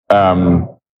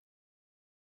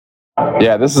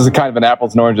 Yeah, this is kind of an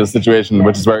apples and oranges situation,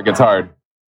 which is where it gets hard.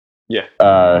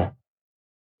 Yeah.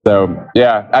 So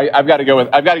yeah, I've got to go with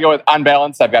on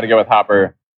balance. I've got to go with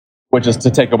Hopper, which is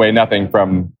to take away nothing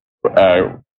from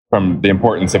the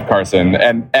importance of Carson,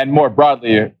 and more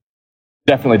broadly,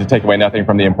 definitely to take away nothing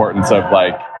from the importance of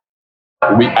like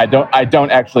I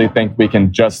don't actually think we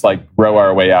can just like grow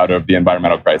our way out of the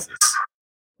environmental crisis,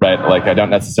 right? Like I don't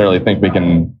necessarily think we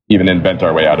can even invent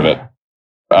our way out of it.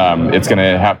 It's going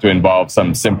to have to involve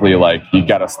some simply like you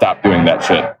got to stop doing that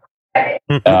shit.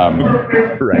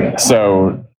 Right.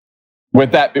 So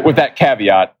with that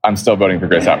caveat, I'm still voting for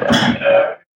Grace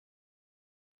Hopper.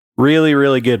 Really,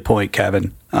 really good point,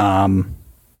 Kevin.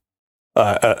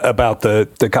 About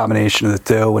the combination of the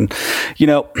two, and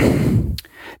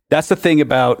that's the thing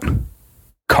about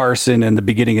Carson and the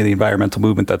beginning of the environmental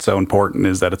movement that's so important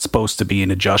is that it's supposed to be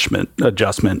an adjustment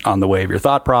on the way of your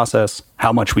thought process,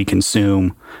 how much we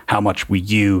consume, how much we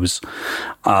use,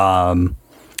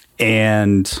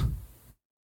 and.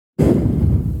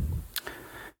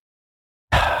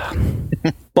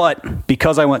 But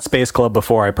because I went Space Club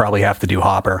before, I probably have to do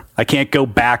Hopper. I can't go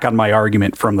back on my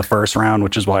argument from the first round,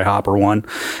 which is why Hopper won,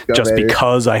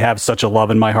 because I have such a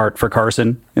love in my heart for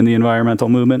Carson in the environmental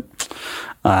movement.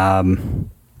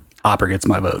 Hopper gets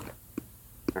my vote.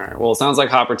 All right. Well, it sounds like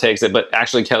Hopper takes it, but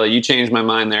actually, Kelly, you changed my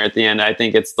mind there at the end. I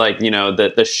think it's like,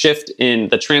 the shift in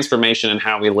the transformation in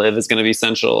how we live is going to be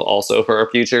essential also for our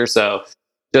future. So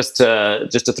just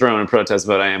to throw in a protest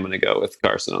vote, I am going to go with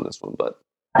Carson on this one, but.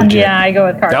 Yeah, I go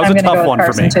with Carson. That was I'm a going to tough go one with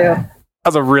for Carson me. too. That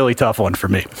was a really tough one for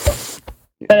me.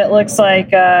 But it looks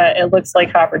like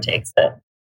Hopper takes it.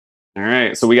 All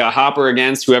right. So we got Hopper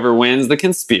against whoever wins the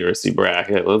conspiracy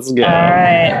bracket. Let's go. All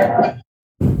right.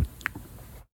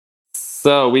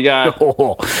 So we got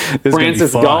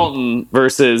Francis Galton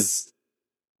versus.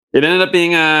 It ended up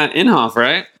being Inhofe,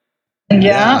 right?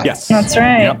 Yeah. Yes. That's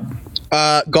right.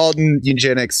 Yep. Galton,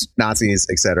 eugenics, Nazis,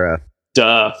 etc.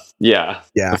 Duh. Yeah.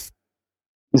 Yeah.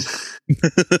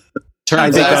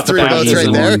 Turns think out that's 3 votes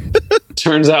right there.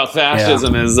 Turns out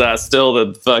fascism is still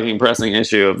the fucking pressing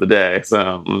issue of the day.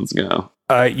 So let's go.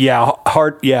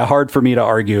 Hard for me to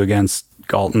argue against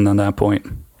Galton on that point.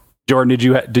 Jordan,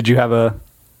 did you have a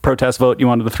protest vote you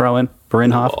wanted to throw in for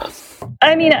Inhofe?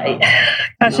 I mean,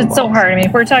 gosh, it's so hard. I mean,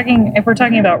 if we're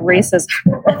talking about racism,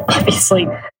 obviously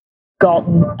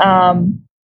Galton.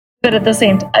 But at the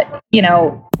same time,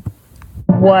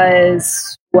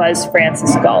 was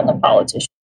Francis Galton a politician?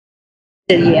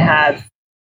 Did he have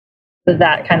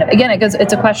that kind of? Again,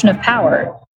 it's a question of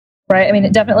power, right? I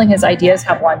mean, definitely his ideas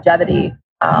have longevity.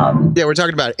 Yeah, we're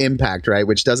talking about impact, right?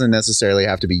 Which doesn't necessarily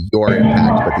have to be your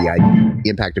impact, but the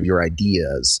impact of your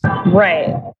ideas.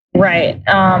 Right.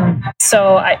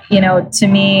 So, to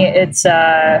me, it's,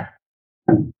 if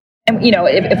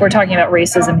we're talking about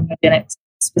racism and eugenics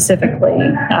specifically,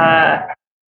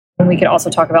 and we could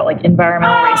also talk about like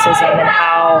environmental racism and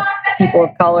how people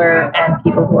of color and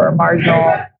people who are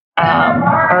marginal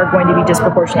are going to be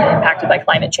disproportionately impacted by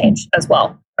climate change as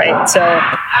well, right? So,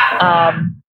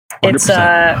 it's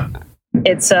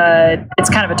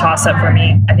kind of a toss up for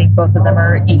me. I think both of them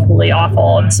are equally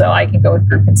awful, and so I can go with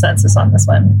group consensus on this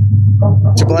one.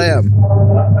 Jablam.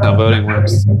 How voting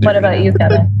works. What about you,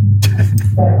 Kevin?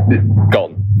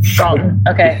 Galton.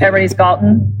 Okay, everybody's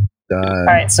Galton. All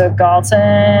right, so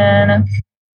Galton.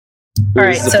 All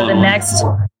right, so the next,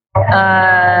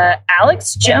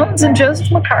 Alex Jones and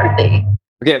Joseph McCarthy.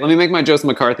 Okay, let me make my Joseph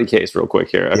McCarthy case real quick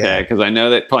here, okay? Because I know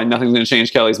that probably nothing's going to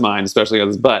change Kelly's mind, especially on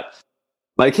this. But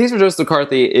my case for Joseph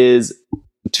McCarthy is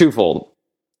twofold.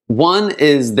 One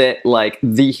is that, like,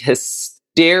 the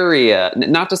hysteria,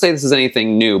 not to say this is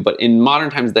anything new, but in modern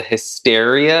times, the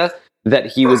hysteria that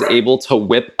he was able to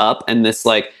whip up, and this,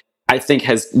 like, I think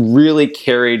has really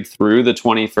carried through the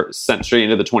 21st century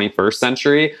into the 21st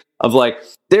century of like,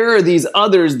 there are these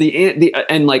others,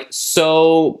 and like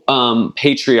so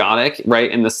patriotic,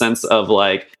 right? In the sense of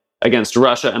like against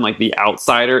Russia and like the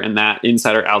outsider and that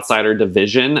insider-outsider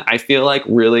division, I feel like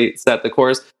really set the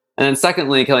course. And then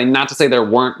secondly, Kelly, not to say there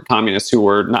weren't communists who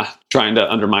were not trying to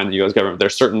undermine the U.S. government. There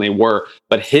certainly were,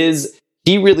 but he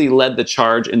really led the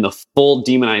charge in the full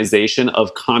demonization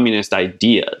of communist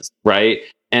ideas, right?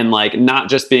 And like not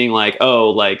just being like, oh,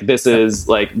 like this is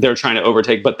like they're trying to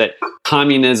overtake, but that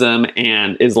communism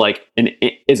and is like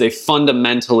is a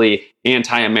fundamentally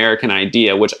anti-American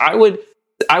idea, which I would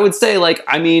say, like,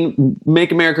 I mean,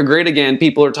 make America great again.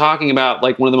 People are talking about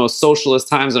like one of the most socialist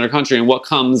times in our country, and what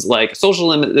comes like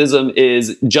socialism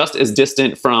is just as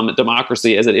distant from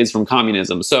democracy as it is from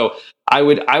communism. So I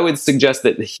would suggest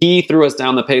that he threw us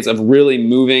down the pace of really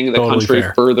moving the country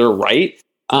further right.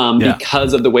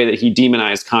 Because of the way that he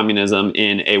demonized communism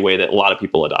in a way that a lot of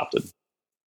people adopted.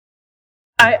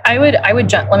 I would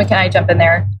jump. Can I jump in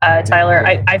there, Tyler?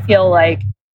 I feel like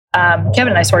Kevin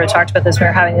and I sort of talked about this when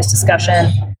we were having this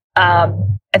discussion. I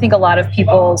think a lot of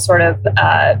people sort of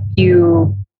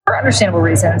view, for understandable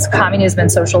reasons, communism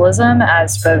and socialism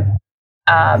as sort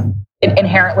of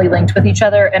inherently linked with each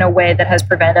other in a way that has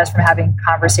prevented us from having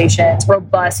conversations,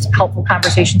 robust, helpful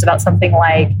conversations about something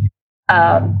like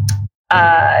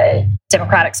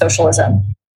democratic socialism.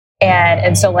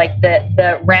 And so like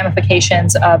the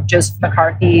ramifications of Joseph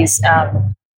McCarthy's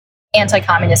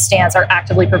anti-communist stance are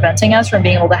actively preventing us from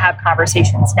being able to have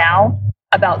conversations now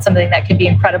about something that could be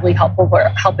incredibly helpful for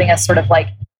helping us sort of like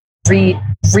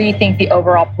rethink the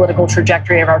overall political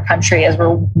trajectory of our country as we're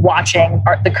watching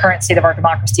the current state of our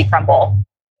democracy crumble.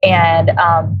 And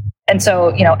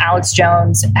so, Alex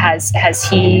Jones has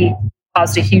he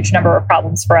caused a huge number of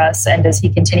problems for us, and does he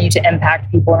continue to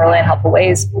impact people in really unhelpful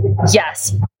ways?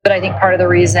 Yes, but I think part of the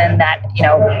reason that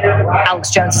Alex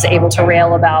Jones is able to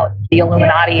rail about the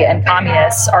Illuminati and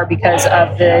communists are because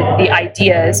of the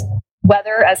ideas,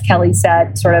 whether, as Kelly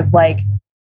said, sort of like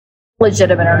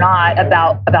legitimate or not,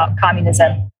 about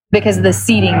communism, because of the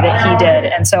seeding that he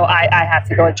did. And so I have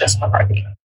to go with Joseph McCarthy.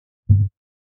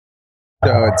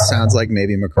 So it sounds like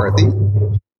maybe McCarthy.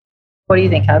 What do you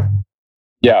think, Kev?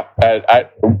 Yeah, I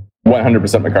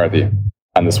 100% McCarthy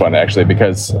on this one, actually,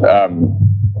 because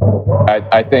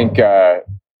I think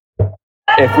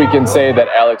if we can say that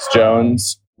Alex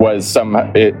Jones was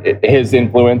his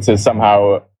influence is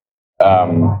somehow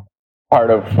part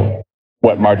of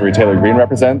what Marjorie Taylor Greene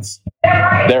represents,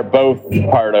 they're both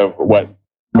part of what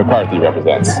McCarthy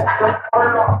represents.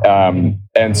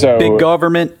 And so, big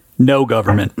government, no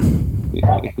government.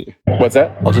 What's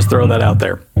that? I'll just throw that out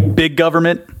there. Big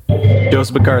government,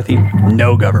 Joseph McCarthy.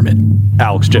 No government,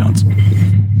 Alex Jones.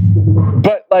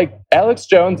 But like Alex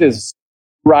Jones is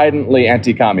stridently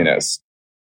anti-communist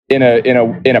in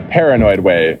a paranoid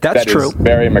way. That's true. Is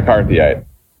very McCarthyite.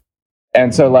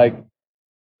 And so like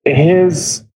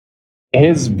his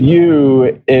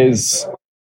view is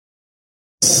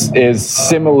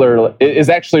similar, is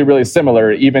actually really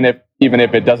similar, even if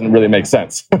it doesn't really make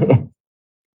sense.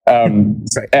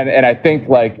 Right. And I think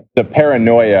like the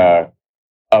paranoia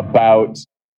about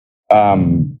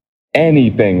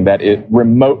anything that it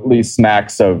remotely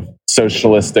smacks of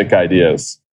socialistic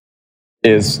ideas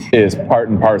is part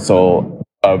and parcel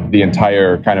of the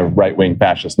entire kind of right-wing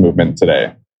fascist movement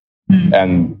today.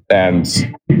 And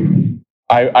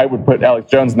I would put Alex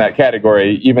Jones in that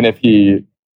category, even if he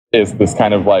is this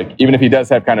kind of like, even if he does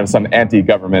have kind of some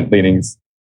anti-government leanings,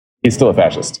 he's still a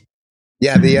fascist.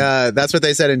 Yeah, that's what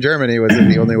they said in Germany, was that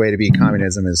the only way to beat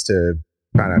communism is to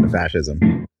try out to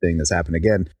fascism. Seeing this happen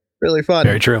again. Really fun.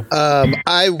 Very true.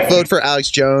 I vote for Alex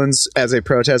Jones as a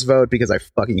protest vote because I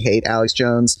fucking hate Alex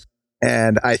Jones.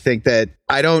 And I think that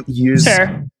I don't use...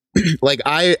 Fair. Like,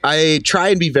 I try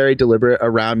and be very deliberate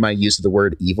around my use of the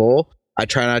word evil. I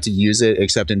try not to use it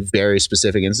except in very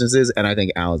specific instances, and I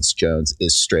think Alex Jones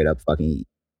is straight up fucking evil.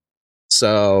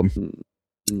 So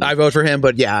I vote for him,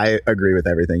 but yeah, I agree with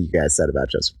everything you guys said about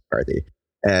Joseph McCarthy.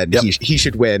 And he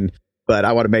should win, but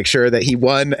I want to make sure that he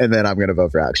won, and then I'm going to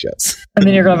vote for Alex Jones. And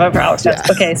then you're going to vote for Alex Jones.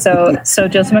 Yeah. Okay, so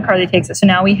Joseph McCarthy takes it. So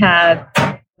now we have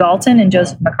Galton and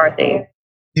Joseph McCarthy.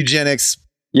 Eugenics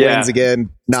wins again.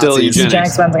 Still Nazis.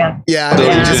 eugenics. Wins again. Yeah, Still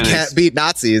you just eugenics. can't beat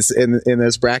Nazis in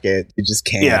this bracket. You just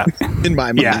can't. In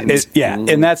my mind.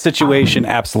 In that situation,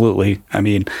 absolutely. I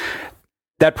mean,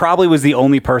 that probably was the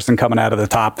only person coming out of the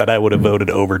top that I would have voted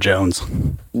over Jones.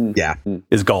 Yeah.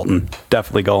 Is Galton.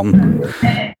 Definitely Galton.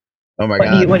 Oh my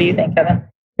God. What do you think, Kevin?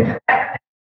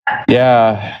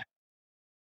 Yeah.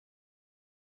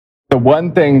 The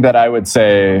one thing that I would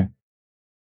say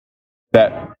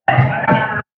that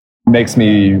makes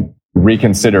me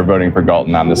reconsider voting for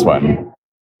Galton on this one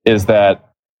is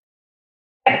that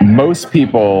most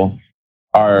people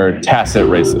are tacit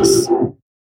racists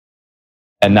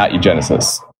and not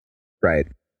eugenicists. Right.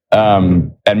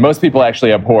 And most people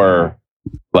actually abhor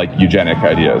like eugenic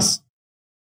ideas.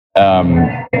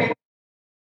 But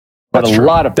That's a true.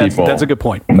 lot of people, That's a good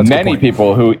point. That's a good many point.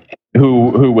 people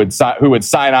who would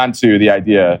sign on to the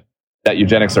idea that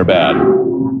eugenics are bad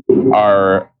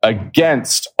are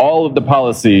against all of the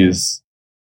policies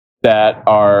that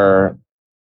are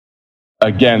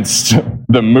against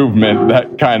the movement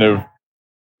that kind of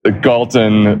the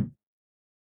Galton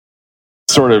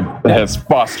sort of has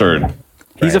fostered.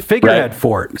 He's a figurehead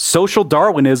for it. Social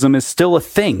Darwinism is still a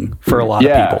thing for a lot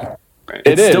of people.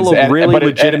 It's still a really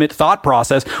legitimate thought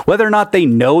process. Whether or not they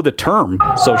know the term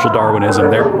social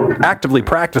Darwinism, they're actively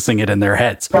practicing it in their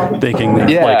heads, thinking that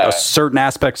like a certain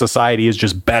aspect of society is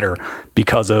just better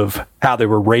because of how they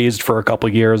were raised for a couple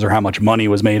of years or how much money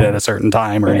was made at a certain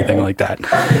time or anything like that.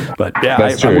 But yeah,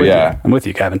 That's true, I'm with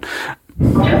you, Kevin.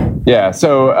 Yeah,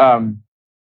 so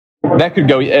that could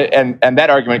go, and that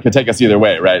argument could take us either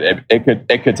way, right? It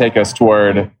could take us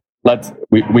toward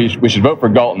we should vote for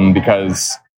Galton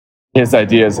because his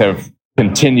ideas have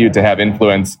continued to have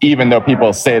influence, even though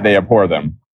people say they abhor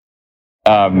them.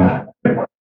 Or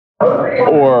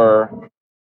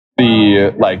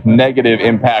the like negative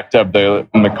impact of the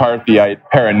McCarthyite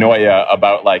paranoia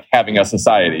about like having a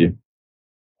society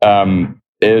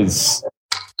is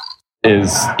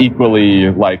equally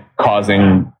like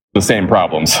causing the same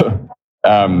problems.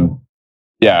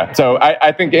 Yeah, so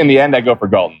I think in the end I go for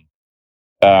Galton.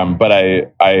 But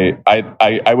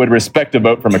I would respect a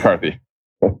vote for McCarthy.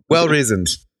 Well reasoned.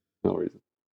 No reason.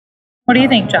 What do you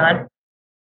think, John?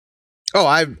 Oh,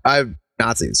 I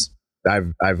Nazis. I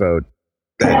vote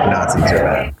that Nazis are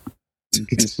bad.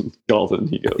 Galton,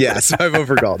 he goes. Yeah, so I vote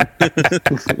for Galton.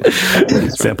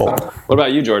 Simple. What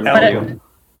about you, Jordan? How about you?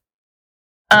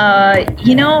 I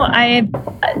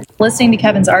listening to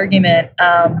Kevin's argument,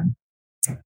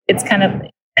 it's kind of,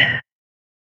 I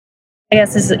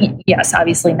guess yes,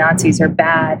 obviously Nazis are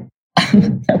bad.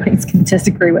 Nobody's going to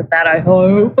disagree with that, I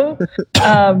hope.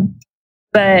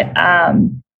 But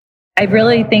I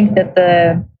really think that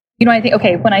when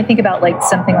I think about like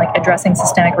something like addressing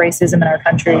systemic racism in our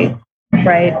country,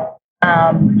 right?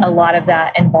 A lot of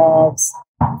that involves,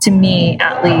 to me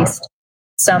at least,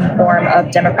 some form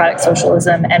of democratic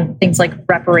socialism and things like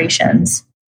reparations.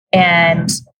 And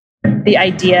the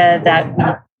idea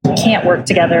that we can't work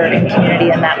together in community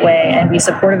in that way and be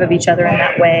supportive of each other in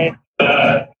that way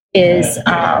is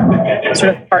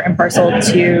sort of part and parcel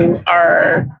to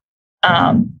our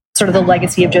sort of the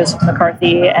legacy of Joseph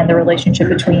McCarthy and the relationship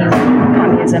between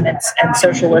communism and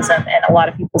socialism in a lot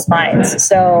of people's minds.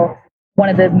 So one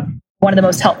of the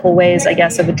most helpful ways, I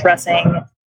guess, of addressing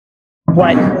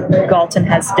what Galton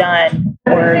has done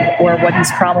or what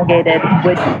he's promulgated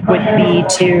would be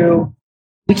to,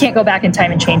 we can't go back in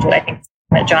time and change it, I think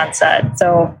that John said.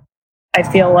 So I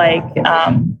feel like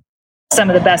some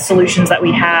of the best solutions that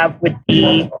we have would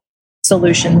be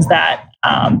solutions that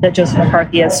that Joseph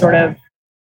McCarthy has sort of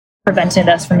prevented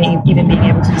us from even being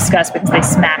able to discuss because they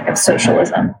smack of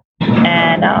socialism.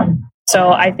 And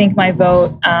so I think my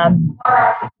vote,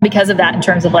 because of that, in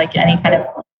terms of like any kind of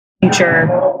future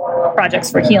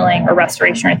projects for healing or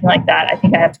restoration or anything like that, I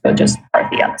think I have to go just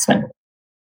McCarthy on this one.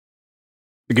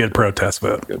 A good protest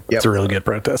vote. Yep. It's a really good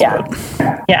protest vote.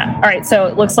 Yeah. All right. So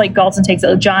it looks like Galton takes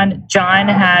it. John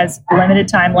has limited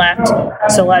time left.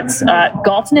 So let's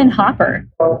Galton and Hopper.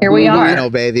 Here we are. You know,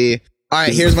 baby. All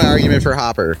right. Here's my argument for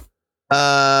Hopper.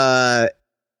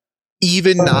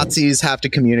 Even Nazis have to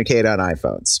communicate on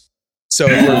iPhones. So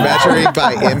if we're measuring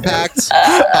by impact,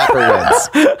 Hopper wins.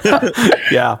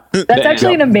 Yeah. That's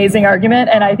actually an amazing argument.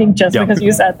 And I think just because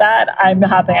you said that, I'm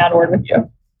hopping on board with you.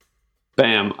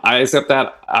 Bam. I accept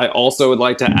that. I also would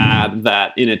like to add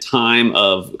that in a time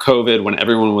of COVID, when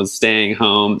everyone was staying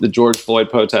home, the George Floyd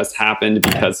protest happened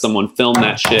because someone filmed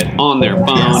that shit on their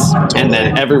phone, and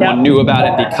then everyone knew about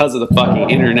it because of the fucking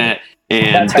internet,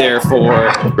 and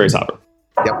therefore, Grace Hopper.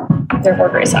 Yep. Therefore,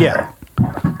 Grace Hopper. Yeah.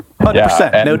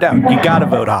 100%, no doubt. You gotta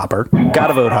vote Hopper.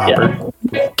 Gotta vote Hopper.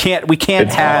 We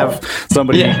can't have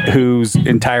somebody whose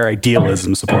entire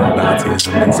idealism supported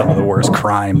Nazism and some of the worst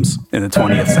crimes in the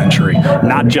 20th century,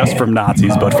 not just from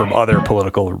Nazis, but from other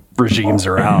political regimes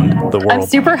around the world. I'm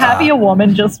super happy a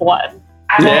woman just won.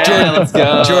 Yeah, let's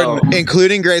go. Jordan,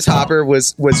 including Grace Hopper,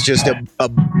 was just a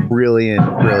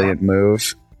brilliant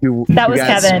move. That was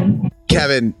Kevin.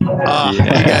 Kevin, you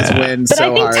guys win but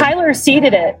so I think hard. Tyler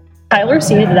seeded it. Tyler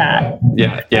seeded that.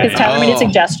 Yeah. Because Tyler made a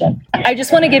suggestion. I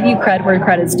just want to give you credit where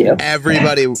credit's due.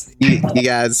 Everybody, you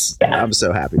guys, I'm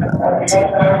so happy about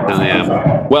that. Hell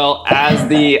yeah. Well, as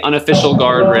the unofficial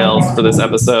guardrails for this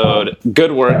episode,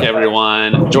 good work,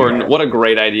 everyone. Jordan, what a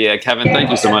great idea. Kevin, thank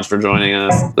you so much for joining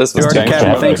us. This was Jordan,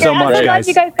 Kevin, thanks so much, guys.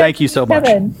 Thank you so much.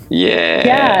 Kevin.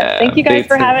 Yeah. Thank you guys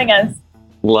for having us.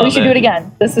 We should do it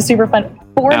again. This was super fun.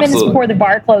 4 minutes before the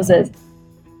bar closes.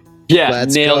 Yeah,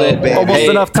 Let's nailed go, it. baby. Almost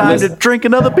enough time to drink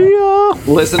another beer.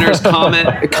 Listeners,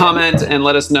 comment and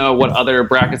let us know what other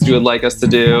brackets you would like us to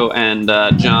do. And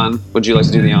John, would you like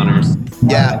to do the honors?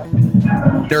 Yeah.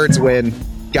 Nerds win.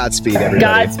 Godspeed, everybody.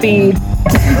 Godspeed.